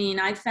 I mean,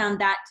 I found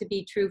that to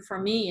be true for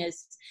me.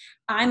 Is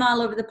I'm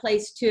all over the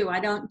place too. I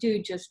don't do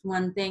just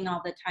one thing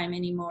all the time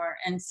anymore.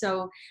 And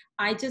so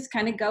I just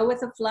kind of go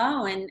with the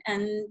flow, and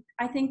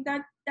I think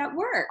that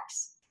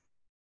works.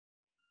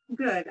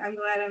 Good. I'm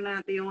glad I'm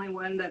not the only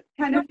one that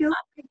kind of feels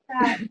like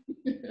that.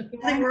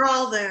 I think we're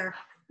all there.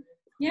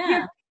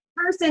 Yeah.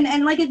 Person,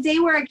 and like a day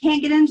where I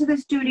can't get into the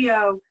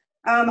studio,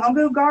 I'll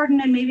go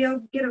garden, and maybe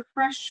I'll get a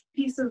fresh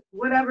piece of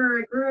whatever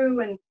I grew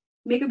and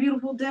make a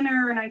beautiful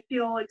dinner, and I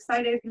feel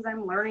excited because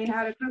I'm learning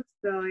how to cook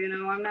still. You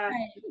know, I'm not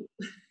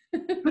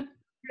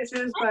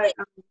dishes, but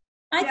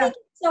I think it's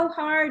so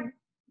hard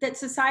that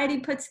society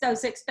puts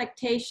those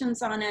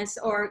expectations on us,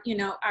 or, you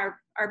know, our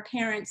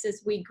parents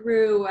as we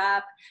grew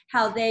up,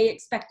 how they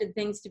expected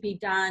things to be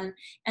done.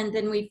 And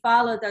then we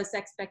follow those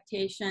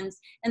expectations.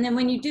 And then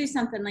when you do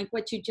something like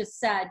what you just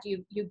said,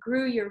 you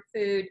grew your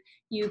food,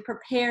 you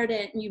prepared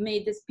it, and you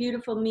made this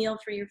beautiful meal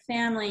for your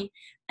family.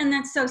 And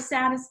that's so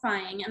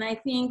satisfying. And I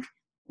think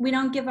we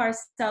don't give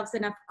ourselves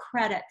enough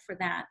credit for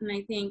that. And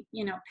I think,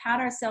 you know, pat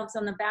ourselves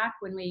on the back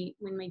when we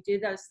do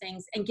those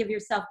things, and give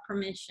yourself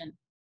permission.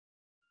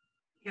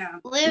 yeah.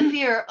 Live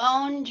your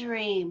own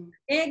dream.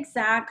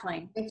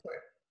 Exactly. That's right.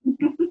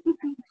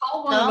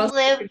 Call one of Don't us to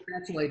live.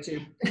 congratulate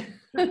you.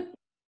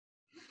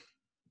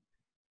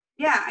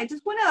 Yeah, I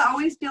just want to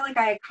always feel like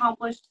I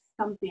accomplished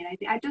something.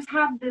 I just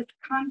have this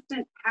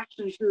constant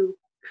passion to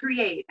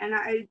create, and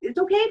it's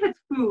okay if it's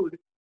food,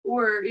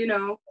 or, you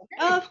know,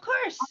 Oh, of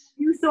course.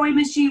 new sewing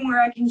machine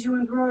where I can do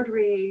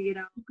embroidery, you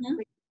know, things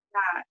like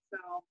that. So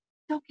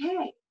it's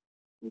okay.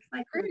 It's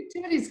like,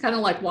 Creativity is kind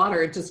of like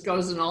water. It just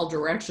goes in all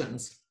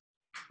directions.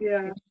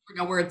 yeah. You never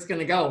know where it's going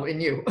to go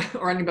in you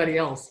or anybody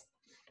else.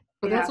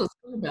 But that's what's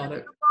fun about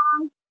it.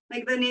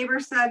 Like the neighbor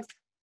said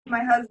to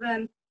my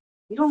husband,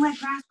 "You don't let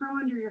grass grow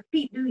under your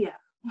feet, do you?"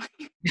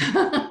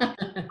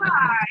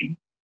 Why?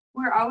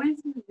 We're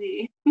always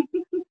busy.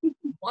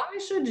 Why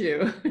should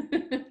you?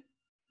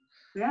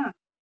 Yeah.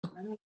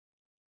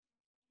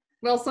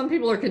 Well, some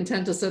people are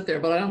content to sit there,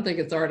 but I don't think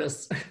it's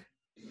artists.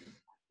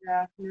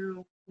 Yeah,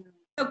 no.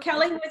 So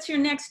Kelly, what's your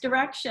next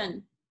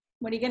direction?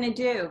 What are you gonna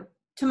do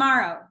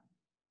tomorrow?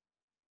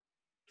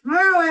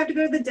 Tomorrow I have to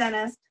go to the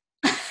dentist.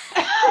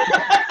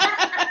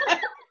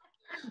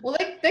 Well,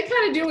 they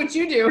kind of do what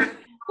you do.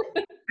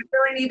 I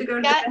really need to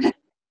go to Yeah. the dentist.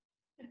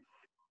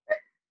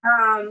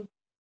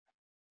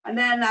 And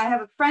then I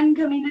have a friend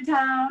coming to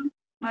town.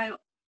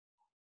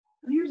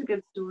 Here's a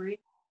good story.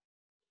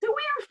 So we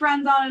were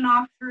friends on and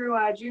off through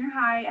junior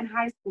high and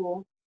high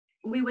school.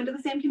 We went to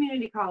the same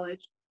community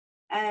college.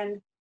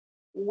 And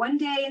one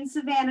day in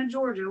Savannah,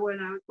 Georgia, when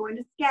I was going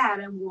to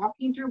SCAD, I'm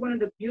walking through one of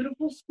the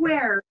beautiful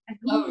squares. And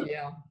Oh,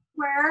 yeah.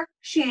 square?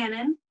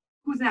 Shannon,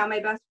 who's now my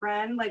best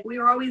friend. Like, we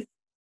were always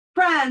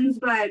friends,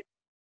 but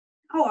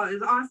oh, it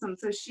was awesome.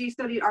 So she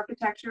studied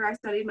architecture. I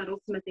studied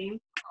metalsmithing.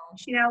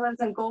 She now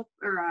lives in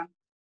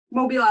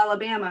Mobile,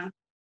 Alabama.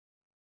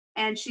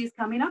 And she's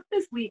coming up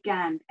this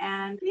weekend.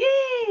 And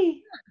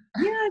Yay!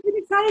 yeah, I've been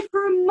excited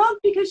for a month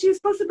because she was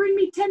supposed to bring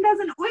me 10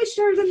 dozen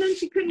oysters and then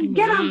she couldn't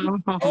get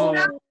them.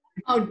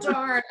 Oh,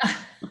 darn.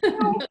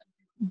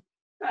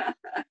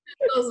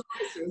 Those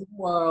oysters.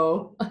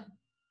 Whoa.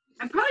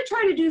 I'm probably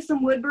trying to do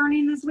some wood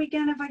burning this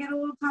weekend if I get a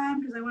little time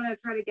because I want to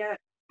try to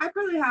I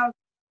probably have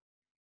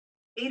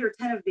 8 or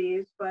 10 of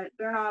these, but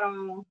they're not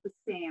all the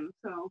same.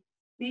 So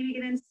maybe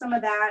get into some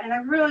of that.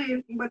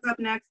 And what's up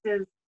next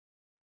is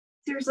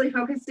seriously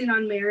focusing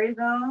on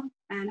Maryville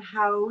and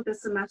how the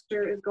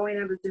semester is going. I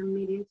have a Zoom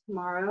meeting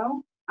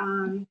tomorrow.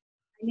 I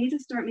need to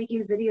start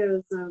making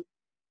videos of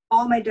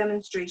all my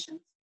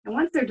demonstrations. And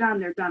once they're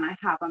done, I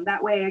have them.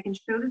 That way I can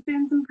show the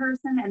students in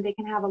person and they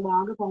can have a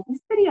log of all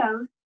these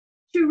videos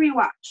to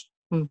rewatch.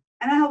 And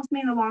that helps me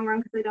in the long run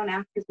because they don't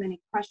ask as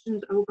many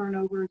questions over and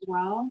over as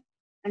well.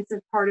 And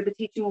since part of the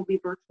teaching will be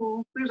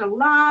virtual, there's a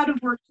lot of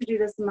work to do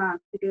this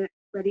month to get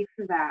ready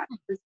for that,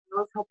 as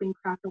well as helping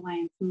Craft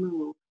Alliance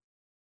move.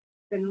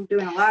 Been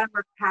doing a lot of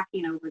work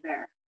packing over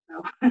there.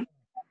 So.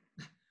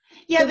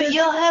 Yeah, but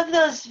you'll have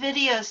those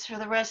videos for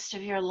the rest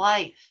of your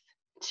life,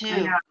 I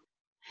too. know.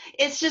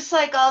 It's just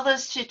like all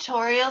those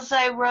tutorials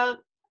I wrote.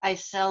 I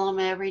sell them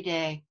every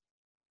day.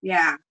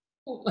 Yeah.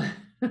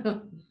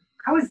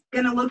 I was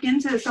gonna look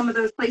into some of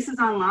those places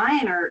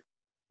online, or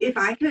if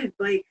I could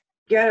like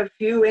get a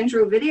few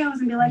intro videos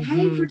and be like,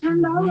 hey, for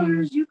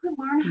 $10, you could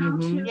learn how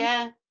to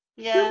Yeah.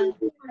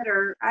 do it,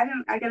 or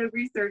I gotta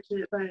research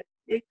it, but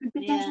it could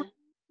potentially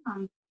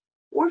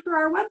or for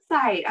our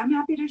website. I'm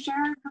happy to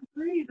share it for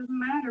free. It doesn't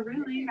matter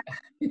really.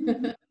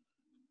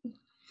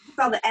 It's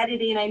all the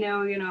editing I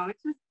know,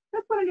 it's just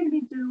that's what I'm gonna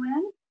be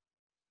doing.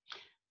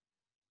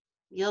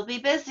 You'll be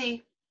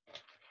busy.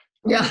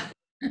 Yeah.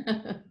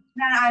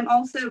 Then I'm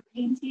also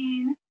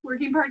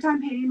working part-time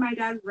painting my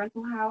dad's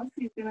rental house.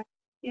 He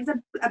has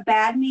a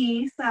bad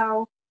knee,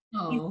 so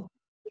Oh.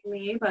 he's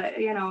me, but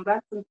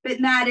that's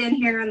fitting that in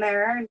here and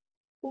there. And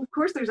well, of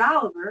course there's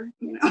Oliver,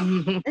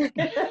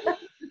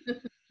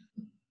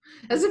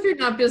 As if you're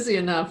not busy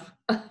enough.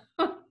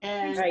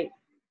 And Right.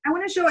 I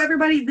want to show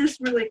everybody this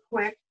really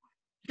quick.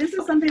 This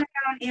is something I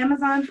got on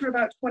Amazon for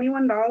about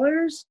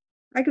 $21.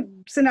 I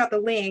could send out the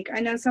link. I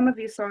know some of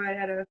you saw it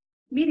at a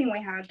meeting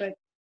we had, but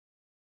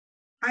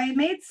I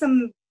made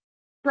some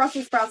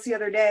Brussels sprouts the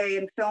other day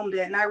and filmed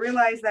it, and I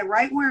realized that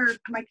right where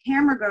my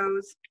camera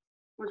goes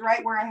was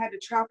right where I had to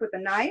chop with a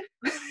knife.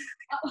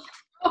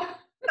 So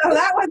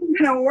that wasn't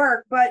going to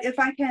work, but if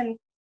I can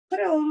put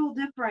it a little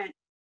different,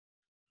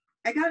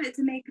 I got it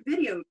to make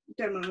video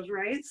demos,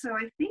 right? So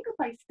I think if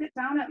I sit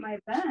down at my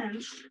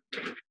bench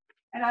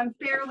and I'm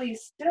fairly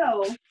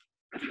still,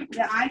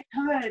 that I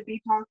could be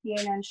talking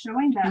and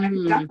showing them. I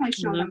could definitely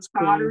show them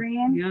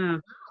soldering. Yeah.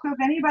 So if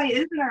anybody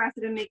is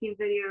interested in making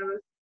videos,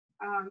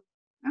 I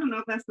don't know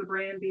if that's the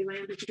brand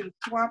B-Land, but you can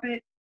swap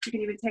it. You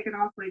can even take it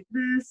off like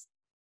this.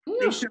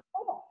 They show,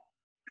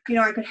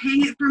 I could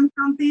hang it from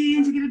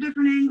something to get a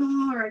different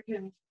angle, or I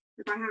can,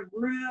 if I have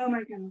room,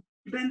 I can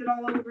bend it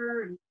all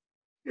over. And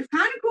it's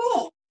kind of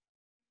cool.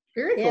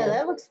 Very cool. Yeah,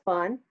 that looks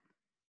fun.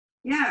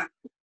 Yeah.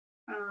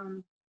 I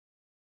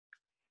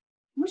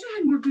wish I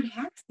had more good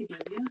hacks to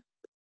give you.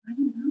 I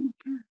don't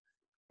know.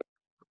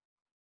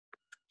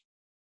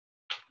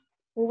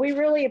 Well, we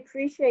really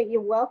appreciate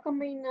you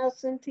welcoming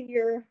us into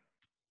your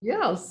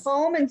Yes.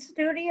 home and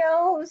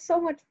studio. It was so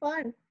much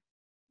fun.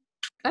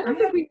 I don't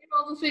think we knew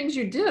all the things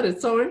you did.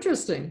 It's so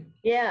interesting.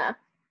 Yeah.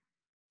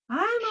 I'm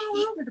all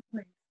over the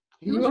place.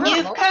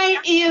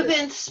 You've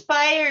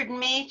inspired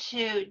me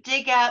to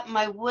dig out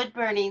my wood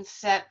burning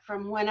set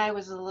from when I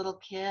was a little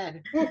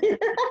kid. Let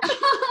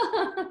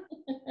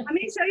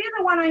me show you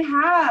the one I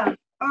have.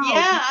 Oh.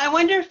 Yeah, I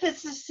wonder if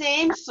it's the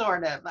same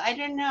sort of. I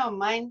don't know.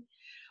 Mine's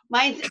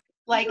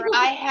like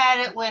I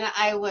had it when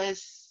I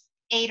was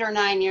 8 or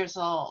 9 years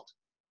old.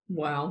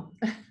 Wow.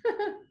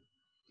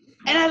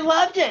 And I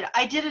loved it.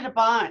 I did it a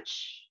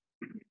bunch.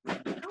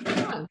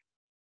 So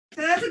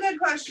that's a good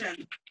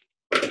question,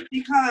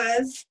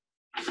 because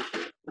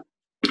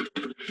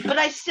But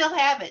I still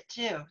have it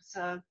too.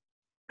 So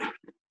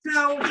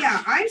So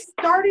yeah, I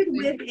started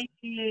with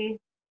a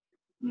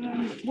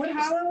wood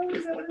hollow.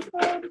 Is that what it's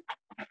called?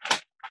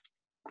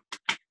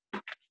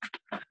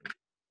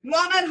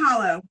 Walnut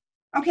hollow.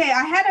 Okay,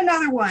 I had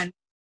another one.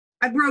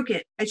 I broke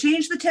it. I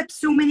changed the tip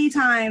so many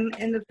times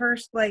in the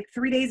first like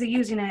 3 days of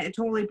using it. It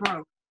totally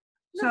broke.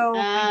 So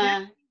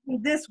I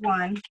did this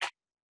one,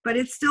 but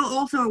it's still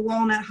also a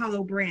walnut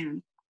hollow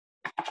brand.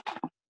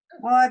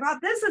 Well, I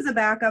bought this as a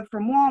backup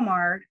from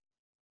Walmart.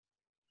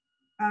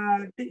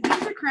 These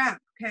are crap.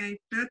 Okay,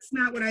 that's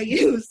not what I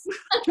use.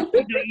 You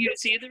don't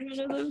use either one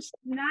of those?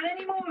 Not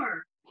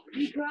anymore,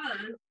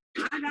 because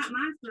I got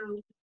myself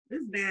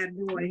this bad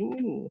boy.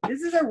 Ooh.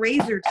 This is a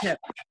razor tip.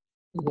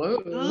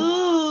 Whoa.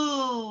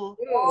 Ooh.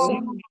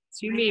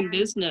 So you mean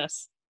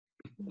business.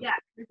 Yeah,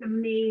 it's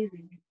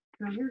amazing.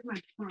 So here's my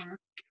car.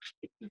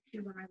 Let's see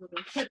what my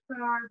little tips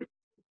are.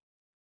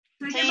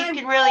 So So I you get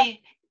can my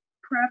really,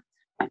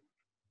 prepped.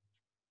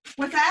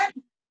 What's that?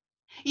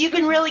 you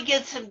can really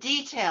get some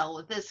detail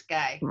with this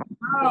guy.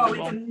 Oh,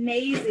 it's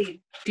amazing.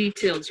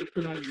 Details are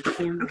put on your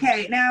corner.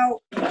 Okay, now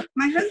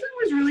my husband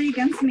was really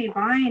against me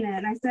buying it,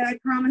 and I said, I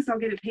promise I'll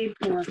get it paid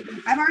for.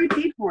 I've already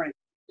paid for it.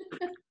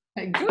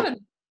 Hey, good.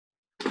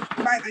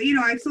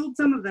 I sold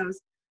some of those.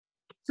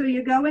 So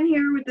you go in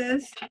here with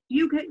this.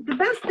 You can. The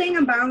best thing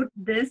about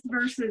this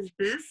versus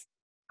this,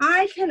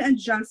 I can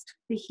adjust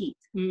the heat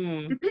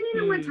depending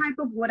on what type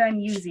of wood I'm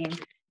using.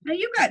 Now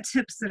you got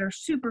tips that are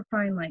super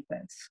fine like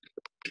this,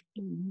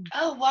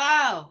 Oh,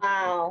 wow.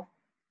 Wow.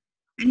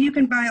 and you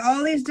can buy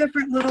all these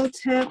different little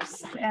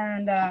tips.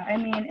 And I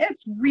mean, it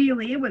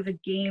was a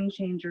game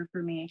changer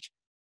for me.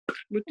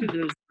 What do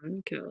those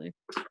run, Kelly?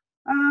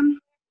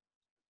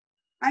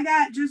 I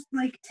got just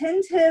like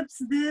 10 tips,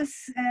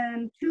 this,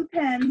 and 2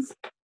 pens.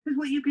 Because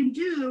what you can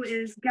do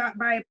is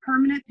buy a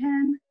permanent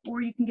pen,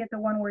 or you can get the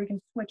one where you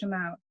can switch them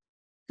out.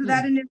 So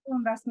that initial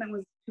investment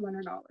was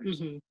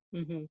 $200.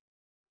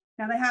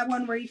 Now they have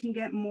one where you can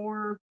get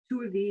 2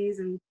 of these,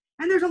 and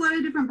there's a lot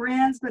of different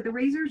brands, but the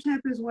razor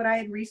tip is what I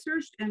had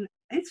researched, and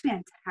it's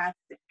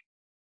fantastic.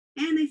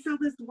 And they sell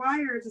this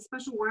wire, it's a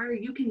special wire.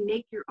 You can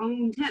make your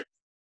own tips.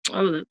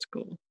 Oh, that's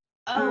cool.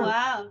 Oh,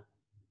 wow.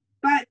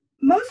 But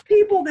most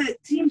people that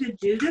seem to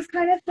do this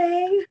kind of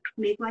thing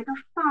make like a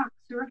fox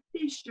or a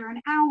fish or an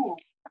owl.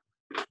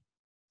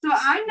 So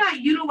I'm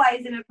not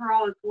utilizing it for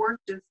all its work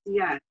just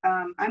yet.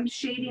 I'm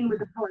shading with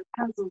the colored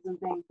pencils and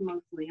things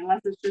mostly,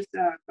 unless it's just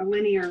a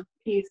linear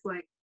piece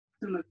like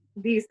some of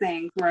these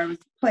things where I was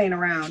playing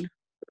around.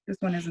 This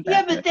one isn't that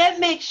Yeah, but good. that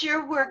makes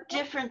your work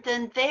different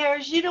than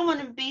theirs. You don't want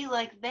to be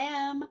like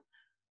them.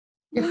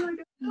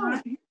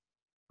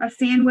 A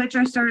sandwich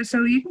I started,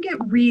 so you can get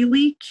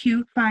really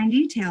cute fine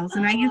details.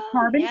 And I use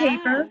carbon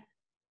paper.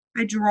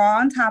 I draw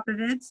on top of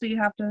it, so you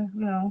have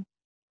to,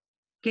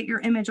 get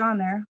your image on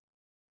there.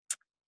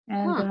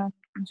 And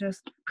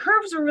just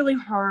curves are really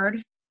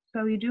hard,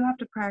 so you do have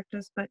to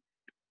practice. But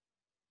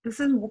this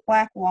is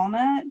black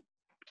walnut. Is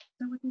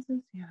that what this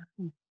is? Yeah.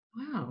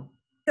 Wow.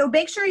 So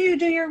make sure you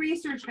do your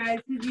research, guys,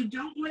 because you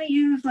don't want to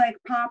use like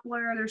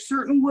poplar. There's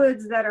certain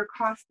woods that are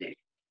caustic.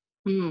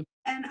 And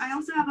I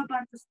also have a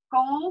bunch of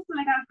skulls that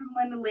I got from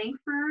Linda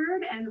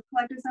Langford and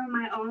collected some of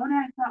my own. And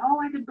I thought, oh,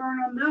 I could burn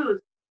on those.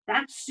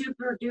 That's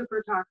super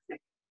duper toxic.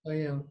 Oh,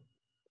 yeah.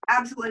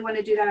 Absolutely want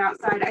to do that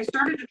outside. I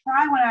started to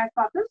try one. I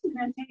thought this is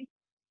going to take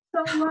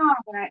so long.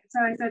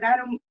 So I said, I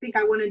don't think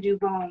I want to do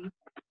bone.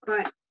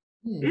 But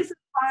this is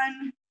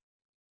fun,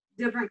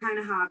 different kind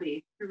of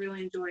hobby. I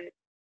really enjoy it.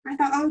 I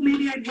thought, oh,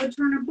 maybe I would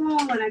turn a bowl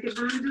and I could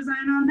burn a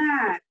design on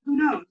that. Who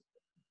knows?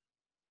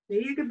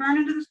 Maybe I could burn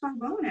into this full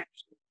bone,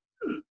 actually.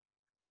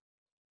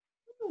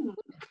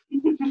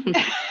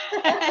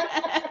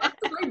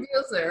 Some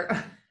ideas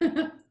there.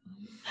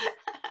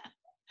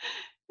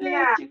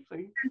 Yeah,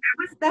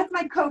 that's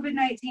my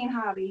COVID-19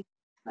 hobby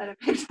that I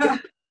picked up.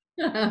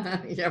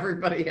 Yeah,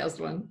 everybody has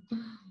one.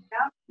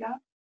 Yep.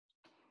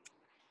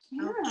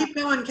 Oh, keep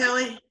going,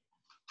 Kelly.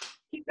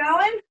 Keep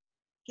going.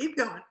 Keep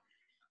going.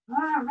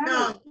 All right.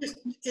 No, just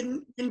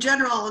in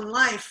general in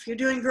life, you're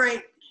doing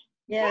great.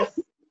 Yes.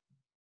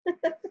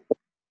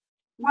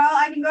 Well,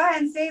 I can go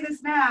ahead and say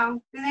this now.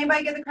 Did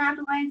anybody get the Craft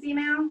Alliance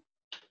email?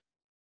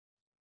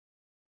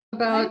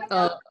 About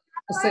a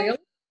sale?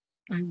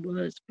 I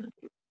was, but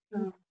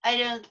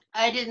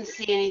I didn't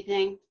see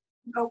anything.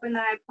 Open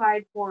that I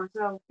applied for.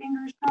 So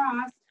fingers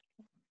crossed.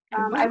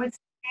 I would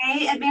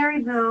stay at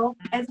Maryville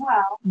as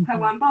well. I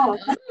want both.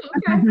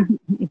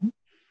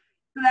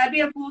 So that'd be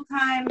a full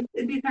time.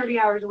 It'd be 30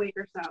 hours a week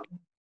or so.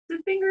 So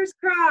fingers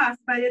crossed.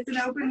 But it's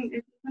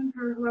open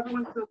for whoever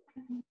wants to.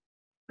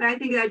 But I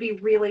think that'd be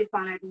really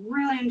fun. I'd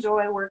really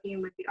enjoy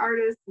working with the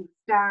artists and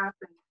staff,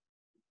 and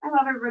I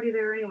love everybody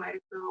there anyway.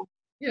 So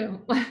Yeah.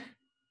 it'd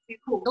be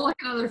cool. Like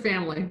another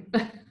family.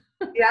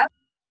 Yeah,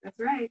 that's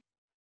right.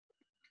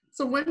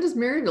 So when does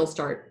Maryville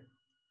start?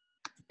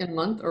 In a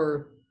month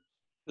or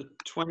The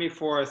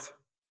 24th.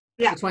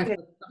 Yeah. the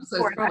 25th? So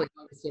it's probably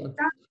August,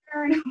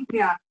 yeah.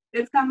 Yeah,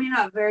 it's coming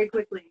up very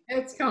quickly.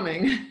 It's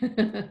coming.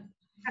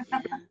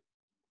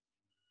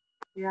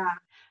 Yeah.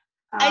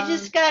 I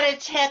just got a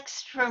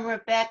text from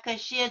Rebecca.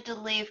 She had to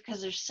leave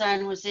because her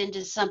son was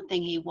into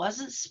something he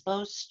wasn't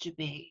supposed to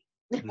be.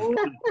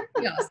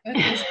 Yes, that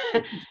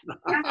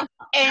is-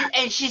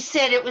 And she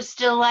said it was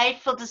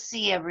delightful to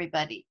see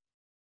everybody.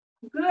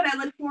 Good. I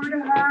look forward to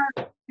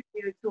her.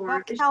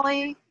 Well,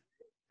 Kelly,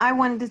 I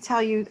wanted to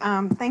tell you,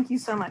 thank you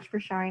so much for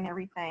sharing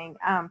everything.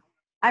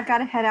 I've got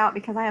to head out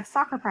because I have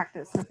soccer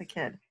practice with the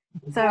kid.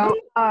 So,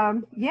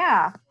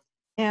 yeah,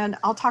 and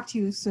I'll talk to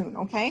you soon,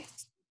 okay?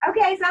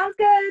 Okay, sounds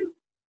good.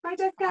 Bye,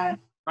 Jessica.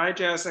 Bye,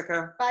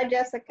 Jessica. Bye,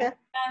 Jessica.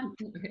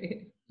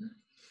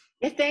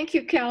 Yeah, thank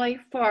you, Kelly,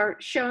 for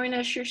showing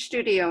us your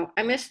studio.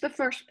 I missed the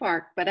first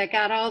part, but I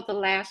got all the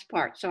last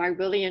part, so I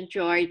really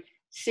enjoyed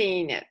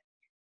seeing it.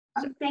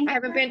 Thank I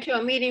haven't you. been to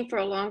a meeting for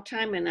a long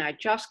time, and I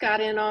just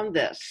got in on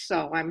this,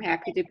 so I'm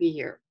happy to be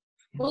here.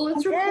 Well,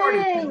 it's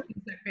recorded. Yay. so you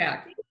can sit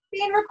back.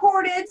 Being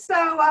recorded,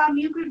 so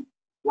you could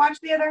watch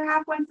the other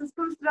half once it's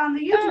posted on the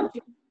YouTube channel.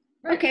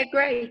 Okay,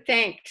 great,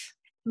 thanks.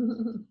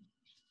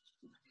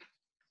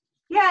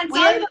 Yeah, and We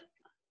sorry have- about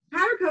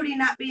powder coating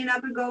not being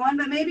up and going,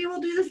 but maybe we'll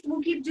do this.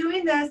 We'll keep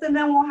doing this, and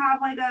then we'll have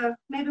like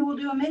maybe we'll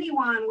do a mini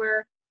one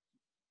where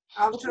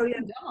I'll show you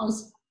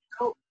Demos.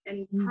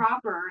 and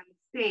proper and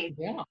safe.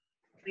 Yeah.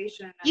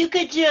 installation. You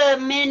could do a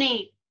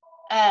mini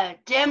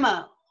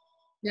demo.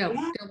 Yeah,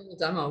 Yeah. do a little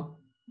demo.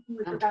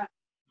 With the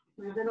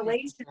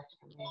ventilation.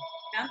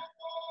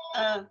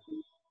 Uh,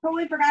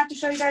 Totally forgot to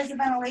show you guys the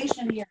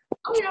ventilation here.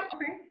 Oh, yeah,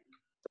 okay.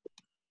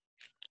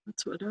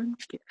 That's what I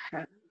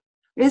had.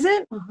 Is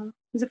it? Uh-huh.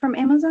 Is it from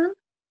Amazon?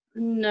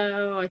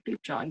 No, I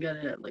think John got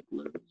it at like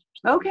Lowe's.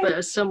 Okay. But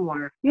it's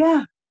somewhere.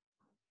 Yeah.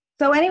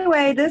 So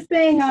anyway, this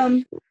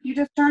thing, you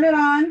just turn it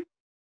on.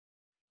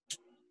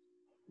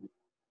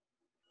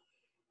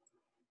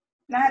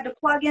 And I had to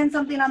plug in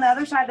something on the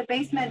other side of the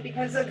basement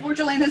because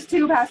unfortunately this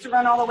tube has to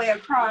run all the way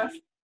across.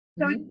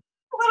 So it's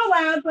a little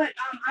loud, but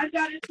I've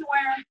got it to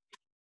where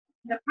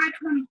the pipe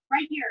comes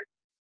right here,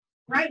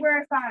 right where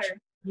it's soldered.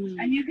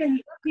 And you can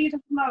see the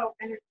flow,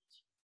 and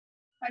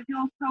I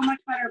feel so much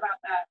better about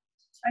that.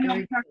 I know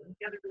we talked about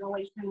the other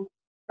ventilation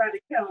by the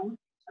kiln.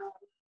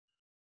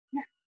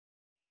 Yeah,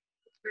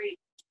 it's great.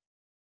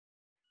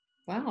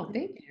 Wow,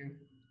 thank you.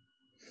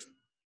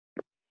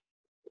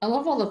 I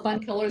love all the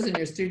fun colors in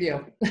your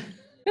studio.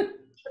 The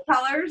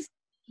colors,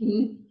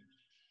 Mhm.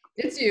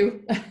 It's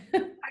you.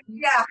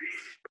 yeah,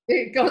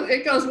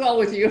 It goes well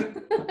with you.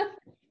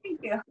 thank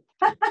you.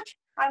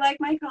 I like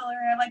my color.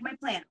 I like my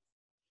plants.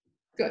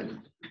 Good.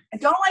 I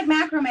don't like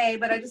macrame,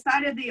 but I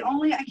decided I can't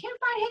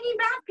find hanging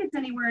baskets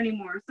anywhere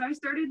anymore. So I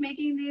started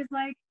making these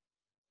like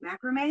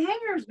macrame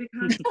hangers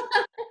because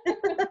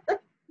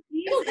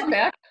It'll come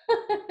back.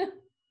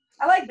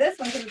 I like this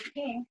one because it's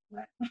pink.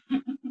 But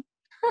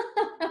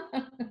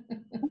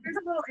here's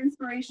a little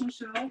inspiration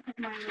show of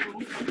my little.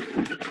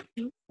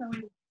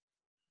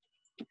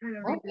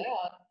 Love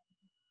that.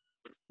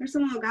 There's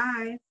some little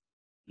guys.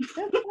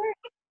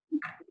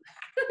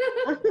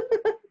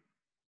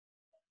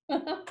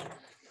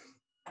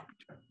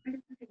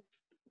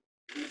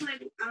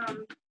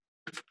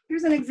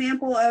 Here's an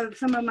example of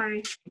some of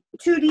my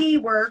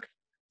 2D work.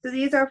 So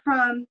these are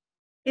from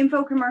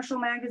Info Commercial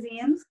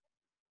magazines,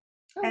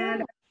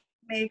 and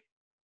make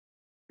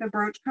the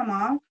brooch come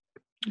off.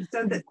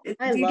 So that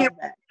I you love get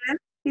that.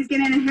 he's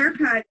getting a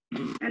haircut,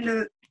 and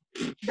the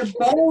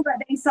bowl that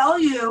they sell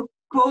you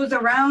goes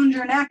around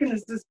your neck, and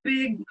it's this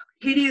big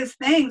hideous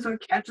thing, so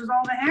it catches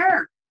all the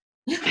hair.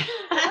 I'm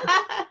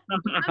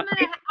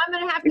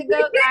gonna have to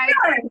go, guys.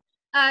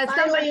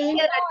 Somebody Eileen.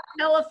 hit a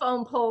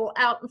telephone pole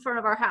out in front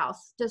of our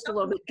house just a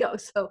little bit ago.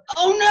 So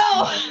oh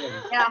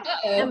no! yeah.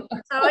 Uh-oh. And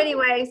so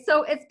anyway,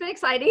 so it's been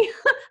exciting.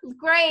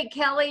 Great,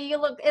 Kelly.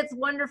 It's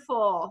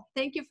wonderful.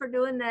 Thank you for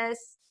doing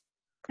this.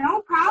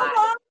 No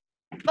problem.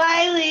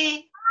 Bye,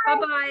 Lee.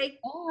 Bye-bye.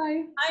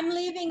 Bye. I'm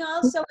leaving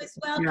also as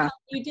well. Yeah. Kelly.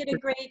 You did a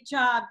great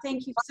job.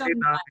 Thank you so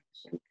much.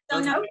 So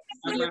Okay. nice to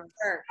I'm see you.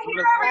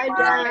 gonna-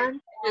 Bye,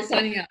 John. You're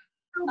signing up.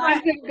 I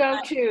can go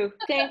too.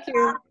 Thank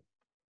you.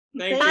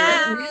 Thank you.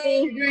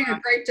 Bye. You're doing a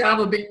great job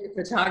of being a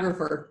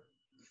photographer.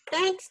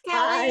 Thanks,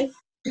 Bye.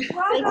 Kelly.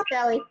 Thanks,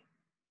 Kelly.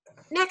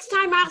 Next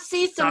time I'll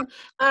see some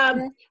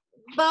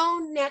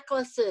bone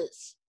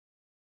necklaces.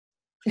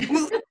 I got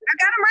them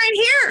right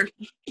here.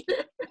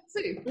 Let's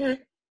see.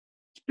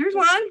 Here's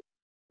one.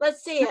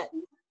 Let's see it.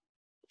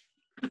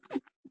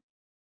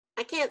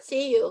 I can't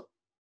see you.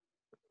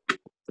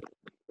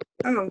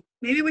 Oh,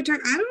 maybe we turn.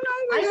 I don't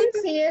know. I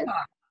can see it.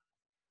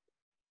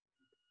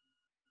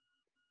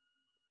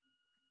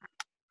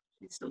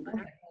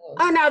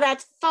 Oh, no,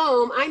 that's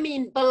foam. I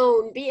mean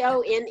bone,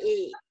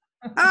 B-O-N-E.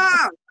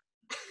 Oh,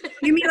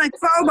 you mean like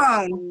faux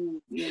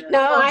bone?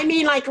 No, I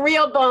mean like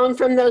real bone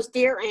from those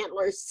deer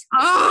antlers.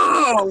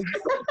 Oh,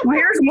 well,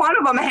 here's one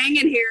of them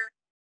hanging here,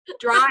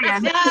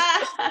 drying.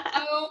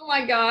 Oh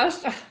my gosh.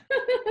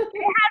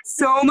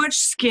 So much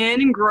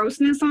skin and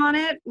grossness on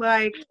it,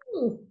 like.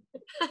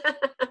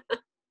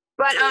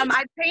 But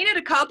I painted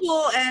a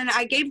couple, and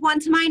I gave one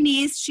to my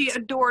niece. She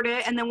adored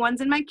it, and then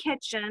one's in my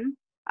kitchen.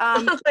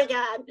 Um, Oh my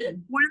God.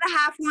 one of the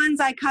half ones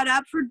I cut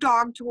up for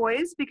dog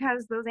toys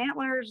because those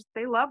antlers,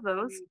 they love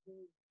those.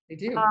 They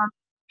do. I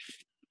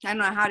don't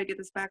know how to get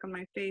this back on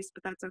my face,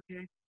 but that's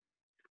okay.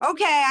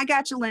 Okay, I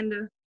got you,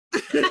 Linda.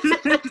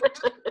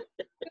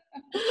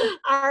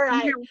 All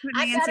right. Here, we'll put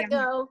I Nancy gotta on.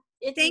 go.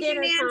 It's Thank you,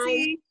 dinner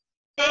Nancy.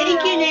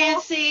 Thank you,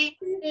 Nancy.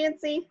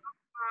 Nancy.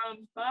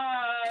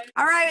 Bye.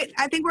 All right,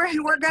 I think we're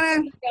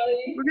gonna go.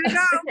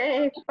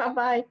 Okay,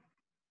 bye-bye.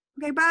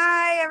 Okay,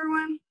 bye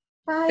everyone.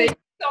 Bye. Thank you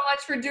so much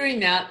for doing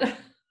that.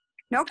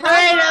 No All problem.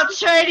 right, I'll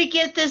try to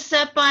get this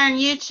up on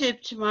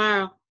YouTube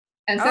tomorrow.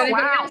 And Oh, so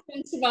anybody wow. else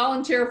wants to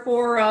volunteer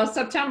for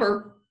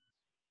September,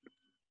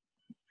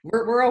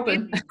 we're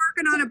open. She's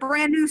working on a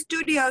brand new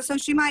studio, so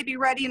she might be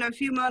ready in a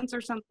few months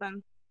or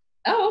something.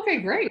 Oh, okay,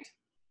 great.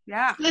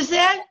 Yeah. Who's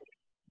that?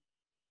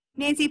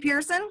 Nancy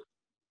Pearson.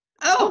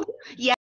 Oh, yeah.